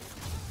webbing.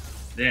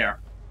 There.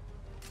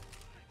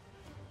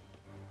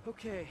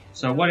 Okay.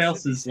 So what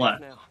else is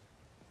left?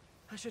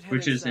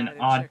 Which is an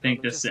odd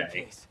thing to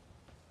say.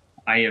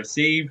 I have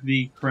saved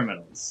the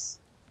criminals.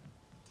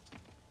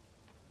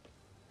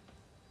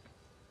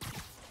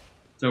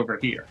 It's over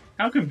here.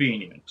 How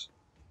convenient.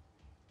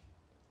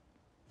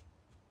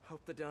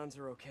 Hope the Dons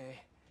are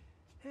okay.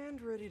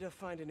 And ready to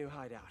find a new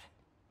hideout.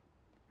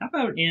 How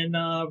about in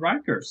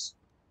Rikers?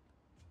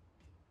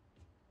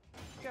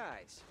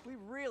 Guys, we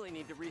really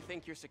need to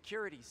rethink your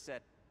security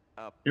set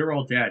up. They're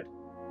all dead.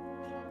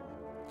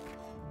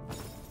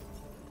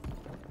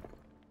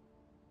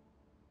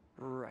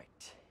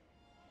 Right.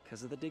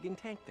 Because of the digging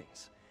tank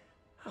things.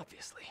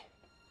 Obviously.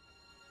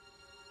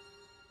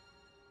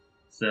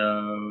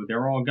 So,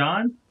 they're all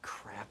gone?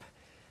 Crap.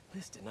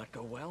 This did not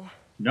go well.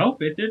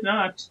 Nope, it did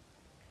not.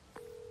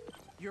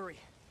 Yuri,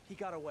 he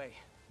got away.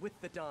 With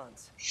the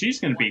Dons. She's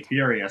gonna be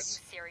furious.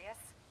 Are you serious?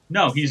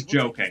 No, he's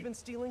Signal tape joking. He's been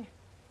stealing?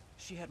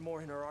 She had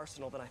more in her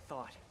arsenal than I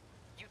thought.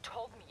 You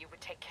told me you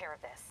would take care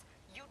of this.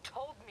 You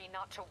told me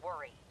not to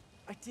worry.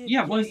 I did.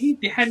 Yeah, well, he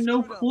had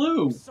no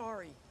clue.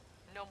 Sorry.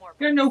 No more.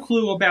 He had no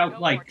clue about, No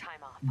like, more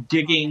time off.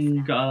 digging, I'll call you when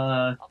I've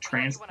got a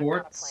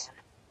transports.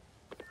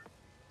 plan.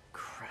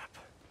 Crap.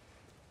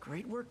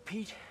 Great work,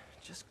 Pete.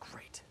 Just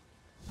great.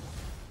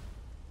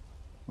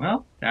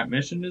 Well, that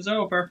mission is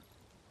over.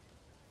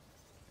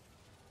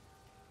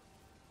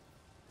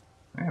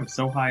 I am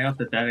so high up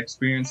that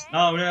experience.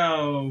 Oh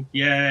no!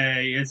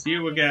 Yay! It's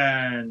you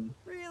again!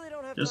 Really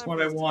don't have Just time what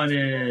for I this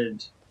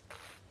wanted.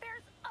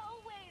 There's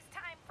always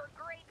time for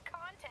great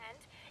content.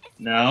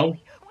 No.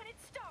 When it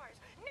stars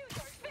New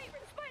York's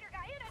favorite spider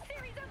guy in a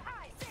series of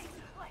high stakes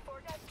life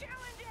or death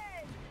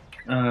challenges.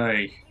 You know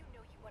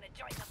you want to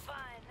join the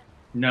fun.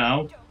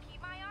 No. Don't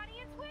keep my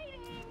audience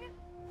waiting.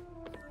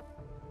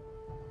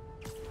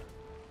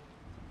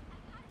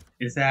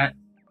 Is that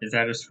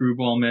a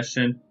screwball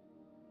mission?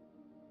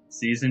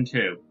 Season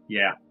 2.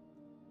 Yeah.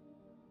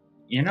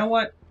 You know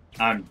what?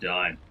 I'm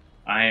done.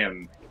 I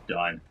am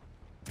done.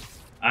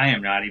 I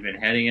am not even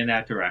heading in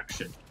that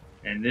direction.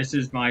 And this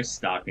is my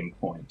stopping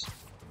point.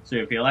 So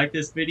if you like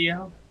this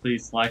video,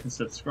 please like and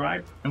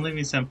subscribe, and leave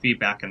me some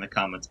feedback in the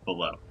comments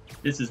below.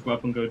 This is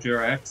Weapon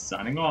Gojira X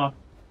signing off.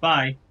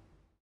 Bye!